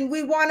happened,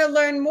 we want to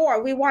learn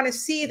more. We want to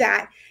see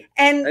that.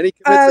 And he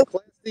commits a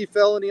Class D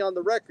felony on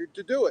the record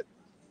to do it.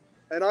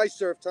 And I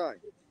serve time.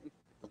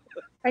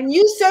 And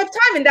you serve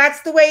time, and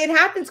that's the way it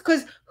happens,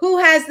 because who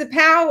has the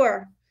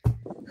power?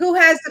 Who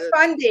has the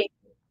funding?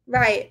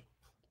 Right.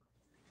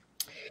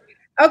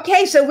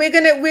 Okay, so we're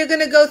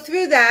gonna go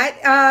through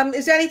that.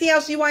 Is there anything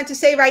else you want to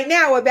say right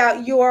now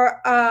about your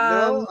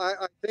No,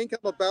 I think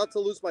I'm about to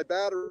lose my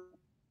battery.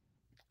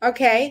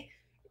 Okay.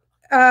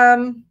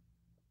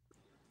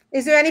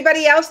 Is there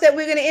anybody else that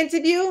we're going to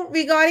interview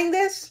regarding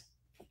this?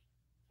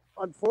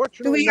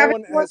 Unfortunately, no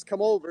one has come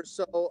over,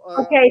 so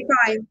okay,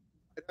 fine.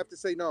 I'd have to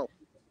say no.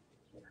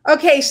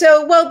 Okay,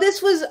 so well,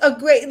 this was a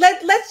great.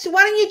 Let's.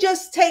 Why don't you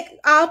just take?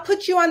 I'll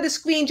put you on the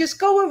screen. Just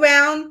go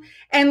around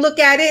and look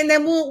at it, and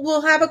then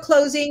we'll have a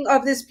closing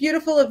of this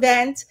beautiful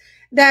event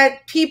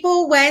that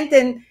people went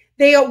and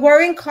they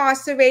were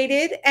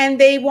incarcerated and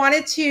they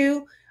wanted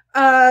to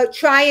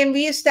try and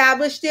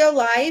reestablish their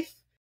life.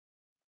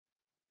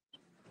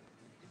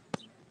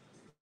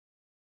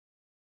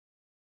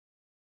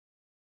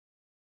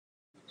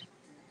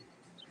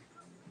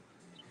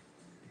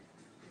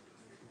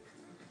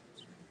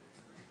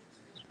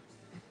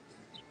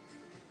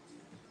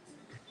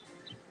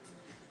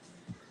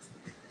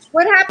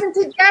 What happened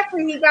to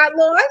Jeffrey? He got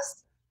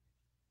lost?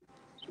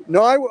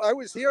 No, I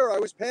was here. I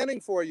was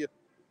panning for you.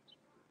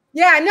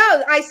 Yeah,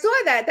 no, I saw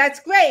that. That's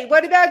great.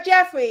 What about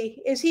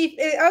Jeffrey? Is he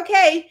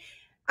okay?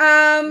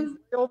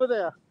 He's over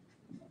there.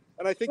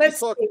 And I think he's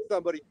talking to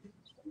somebody.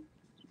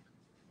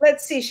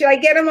 Let's see. Should I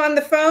get him on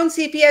the phone?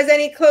 See if he has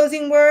any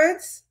closing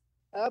words?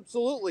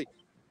 Absolutely.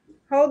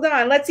 Hold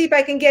on. Let's see if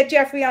I can get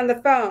Jeffrey on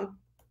the phone.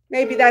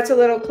 Maybe that's a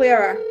little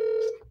clearer.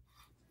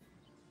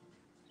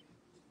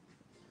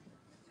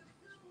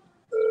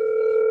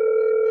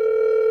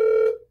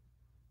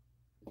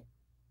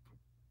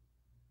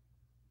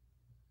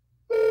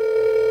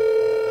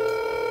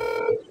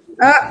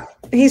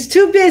 He's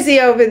too busy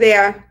over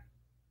there.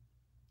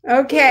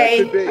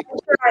 Okay. That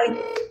could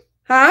be.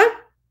 Huh?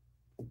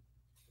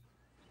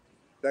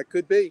 That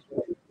could be.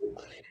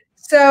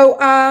 So,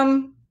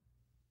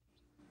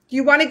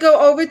 you want to go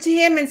over to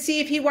him and see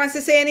if he wants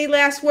to say any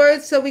last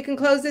words so we can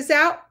close this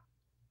out?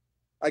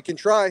 I can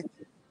try.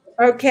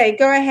 Okay,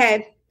 go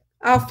ahead.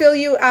 I'll fill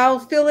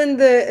in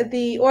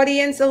the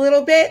audience a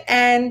little bit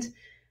and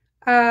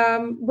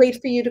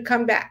wait for you to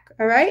come back.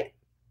 All right?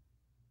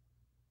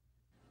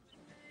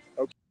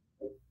 Okay.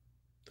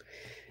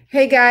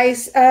 Hey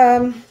guys,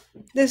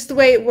 this is the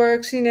way it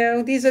works, you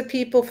know. These are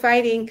people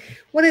fighting.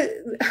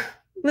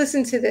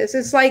 Listen to this.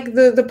 It's like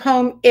the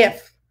poem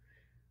If,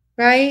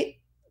 right?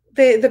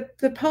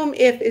 The poem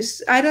If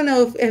is, I don't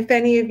know if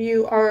any of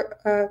you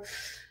are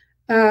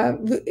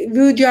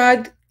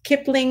Rudyard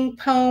Kipling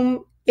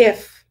poem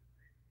If.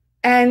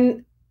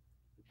 And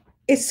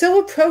it's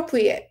so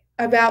appropriate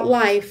about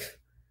life.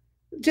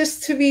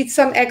 Just to read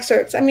some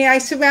excerpts. I mean, I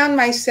surround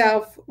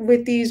myself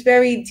with these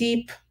very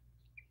deep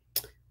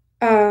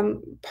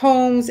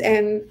poems,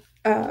 and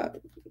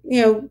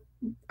you know,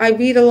 I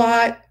read a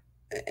lot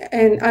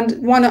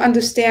and want to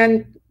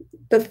understand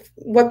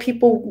what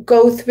people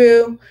go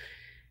through.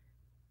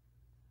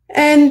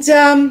 And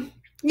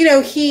you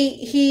know,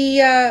 he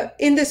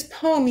in this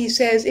poem he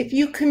says, "If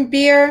you can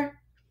bear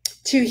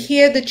to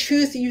hear the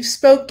truth you've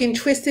spoken,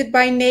 twisted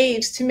by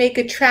knaves to make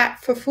a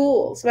trap for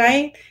fools,"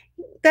 right?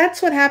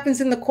 That's what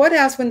happens in the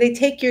courthouse when they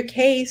take your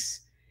case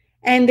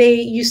and they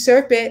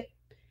usurp it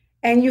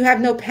and you have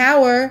no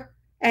power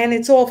and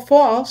it's all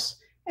false.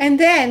 And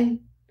then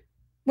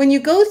when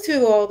you go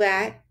through all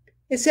that,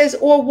 it says,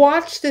 "Or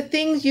watch the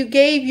things you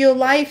gave your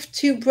life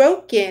to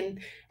broken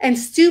and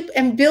stoop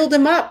and build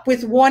them up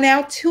with worn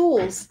out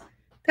tools."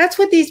 That's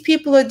what these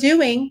people are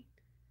doing.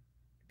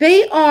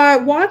 They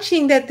are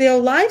watching that their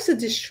lives are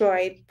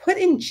destroyed, put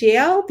in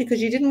jail because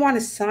you didn't want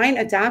to sign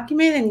a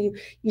document and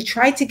you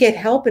tried to get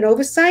help and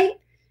oversight,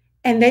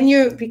 and then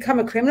you become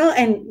a criminal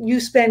and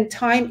you spend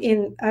time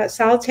in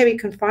solitary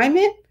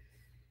confinement.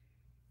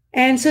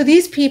 And so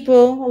these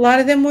people, a lot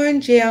of them were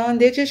in jail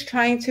and they're just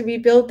trying to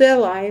rebuild their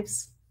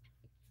lives.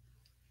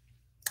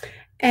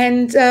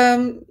 And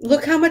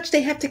look how much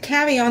they have to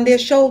carry on their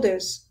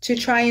shoulders to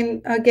try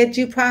and get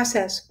due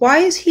process. Why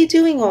is he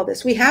doing all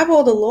this? We have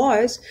all the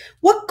laws.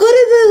 What good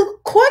are the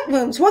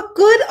courtrooms? What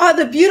good are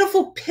the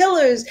beautiful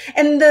pillars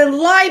and the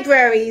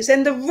libraries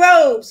and the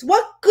robes?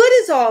 What good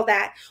is all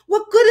that?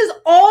 What good is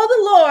all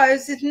the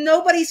laws if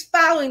nobody's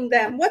following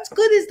them? What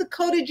good is the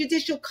Code of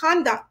Judicial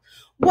Conduct?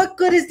 What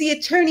good is the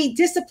Attorney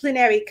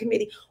Disciplinary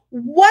Committee?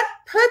 What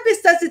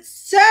purpose does it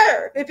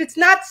serve if it's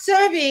not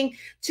serving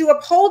to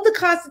uphold the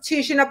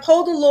Constitution,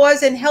 uphold the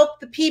laws, and help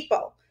the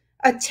people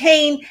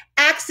attain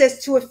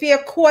access to a fair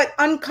court,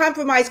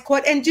 uncompromised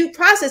court, and due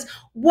process?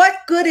 What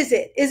good is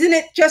it? Isn't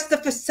it just a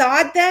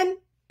facade then?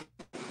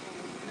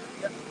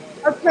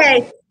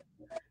 Okay.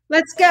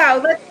 Let's go.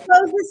 Let's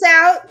close this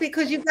out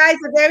because you guys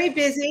are very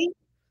busy.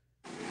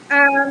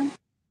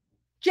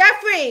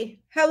 Jeffrey,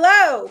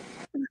 hello.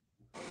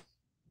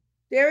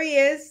 There he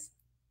is.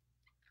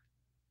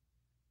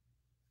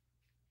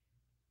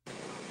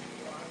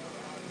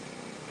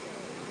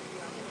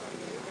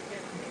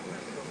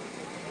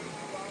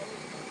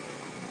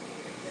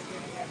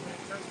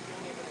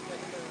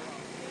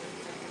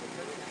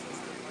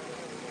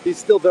 He's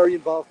still very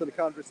involved in the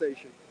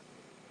conversation.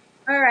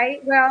 All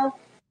right. Well,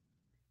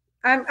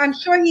 I'm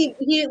sure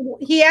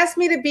he asked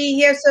me to be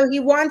here, so he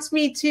wants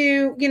me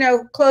to,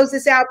 close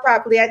this out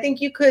properly. I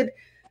think you could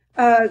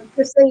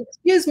just say,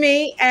 excuse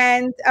me,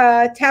 and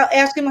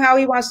ask him how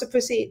he wants to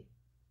proceed.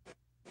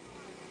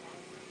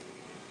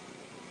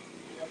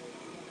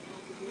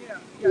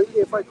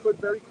 If I could,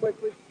 very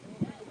quickly.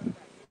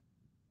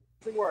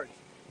 Words.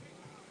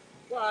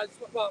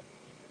 Well,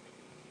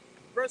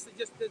 firstly,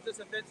 just this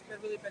event's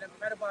really been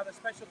incredible. I have a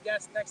special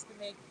guest next to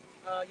me.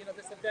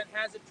 This event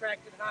has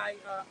attracted high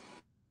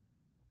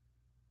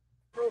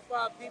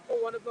profile people.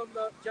 One of them,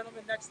 the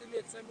gentleman next to me,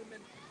 Assemblyman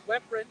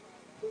Weprin,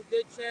 who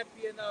did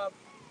champion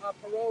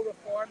parole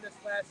reform this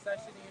last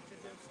session. He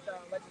introduced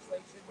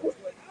legislation which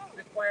would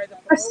require the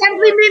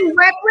Assemblyman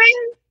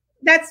Weprin?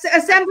 That's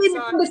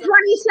Assemblyman from the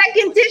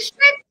 22nd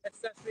District?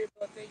 Accessory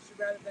rehabilitation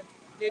rather than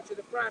nature of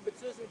the crime. But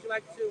Susan, would you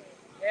like to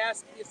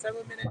ask the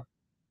Assemblyman?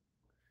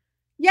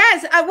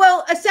 Yes,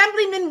 well,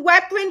 Assemblyman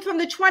Weprin from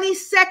the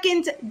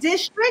 22nd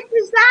District,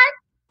 is that?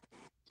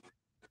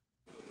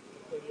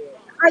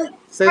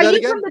 Say that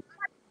again?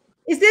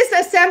 Is this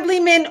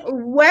Assemblyman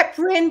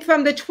Weprin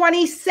from the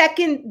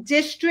 22nd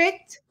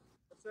District?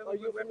 Are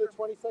you from the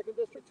 22nd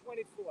District?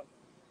 24th.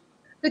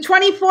 The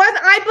 24th?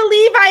 I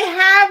believe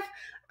I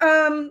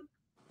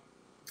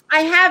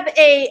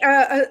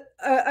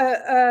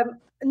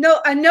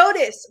have a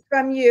notice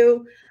from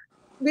you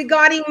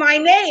regarding my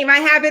name. I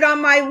have it on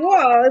my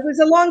wall. It was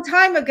a long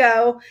time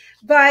ago,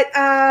 but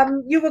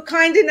you were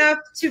kind enough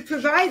to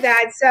provide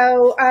that.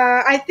 So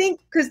I think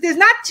because there's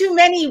not too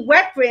many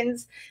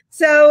Weprins,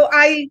 so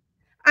I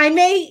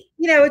may,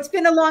 it's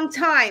been a long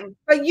time.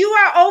 But you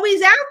are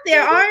always out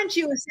there, aren't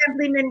you,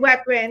 Assemblyman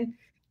Weprin?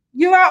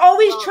 You are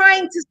always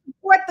trying to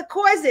support the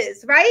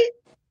causes, right?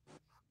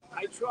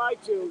 I try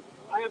to.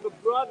 I have a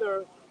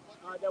brother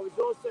that was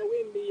also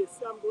in the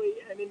assembly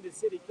and in the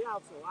city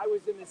council. I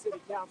was in the city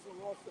council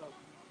also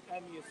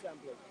and the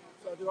assembly.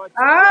 So there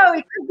are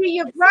it could be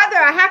your brother.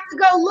 I have to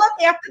go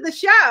look after the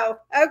show.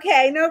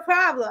 Okay, no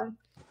problem.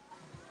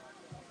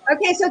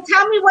 Okay, so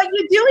tell me what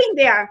you're doing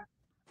there.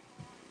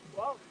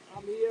 Well,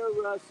 I'm here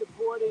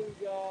supporting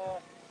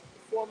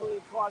formerly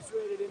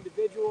incarcerated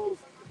individuals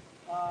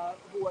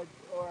who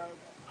are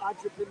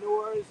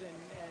entrepreneurs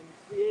and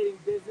creating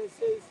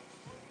businesses.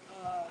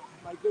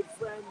 My good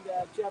friend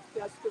Jeff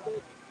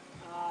Deskovic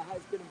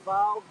has been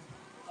involved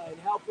in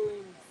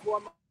helping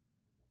form.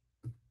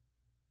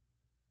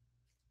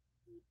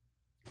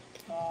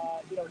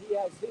 He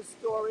has his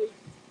story,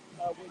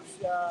 which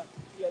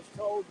he has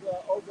told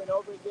over and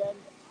over again.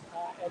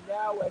 And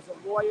now, as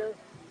a lawyer,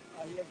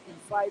 he has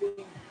been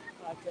fighting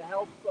to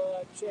help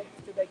to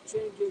make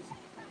changes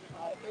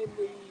in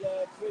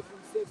the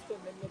prison system,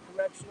 in the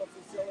correctional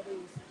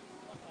facilities,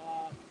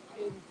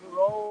 in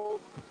parole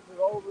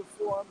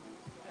reform.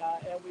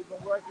 And we've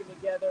been working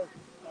together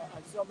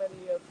on so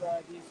many of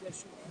these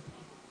issues.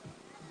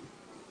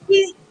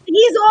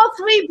 He's all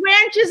three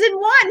branches in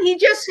one. He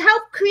just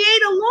helped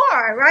create a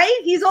law, right?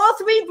 He's all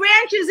three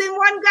branches in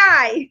one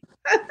guy.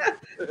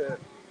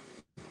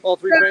 All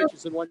three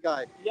branches in one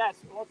guy. Yes,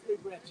 all three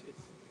branches.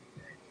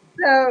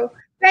 So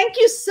thank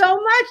you so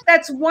much.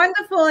 That's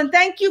wonderful. And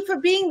thank you for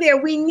being there.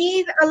 We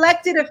need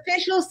elected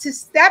officials to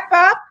step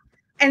up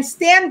and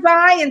stand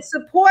by and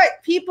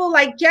support people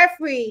like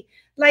Jeffrey,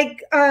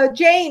 like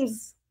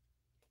James.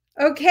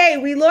 Okay,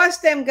 we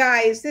lost them,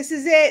 guys. This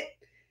is it.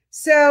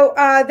 So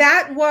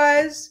that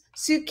was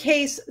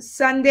Suitcase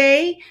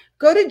Sunday.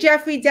 Go to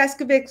Jeffrey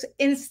Deskovic's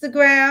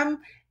Instagram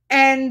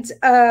and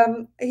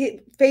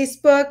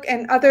Facebook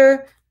and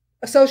other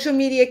social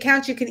media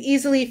accounts. You can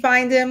easily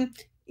find him.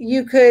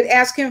 You could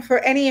ask him for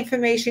any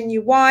information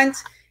you want.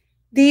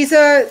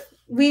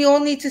 We all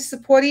need to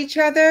support each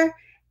other.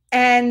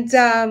 And,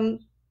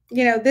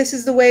 this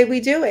is the way we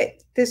do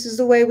it. This is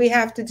the way we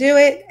have to do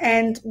it.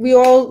 And we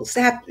all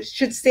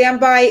should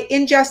stand by.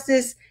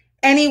 Injustice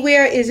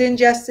anywhere is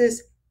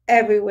injustice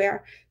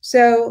everywhere.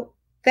 So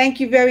thank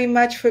you very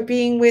much for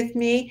being with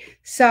me.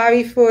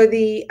 Sorry for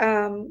the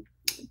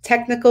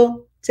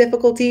technical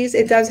difficulties.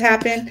 It does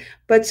happen,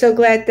 but so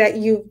glad that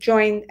you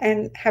joined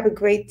and have a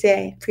great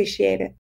day. Appreciate it.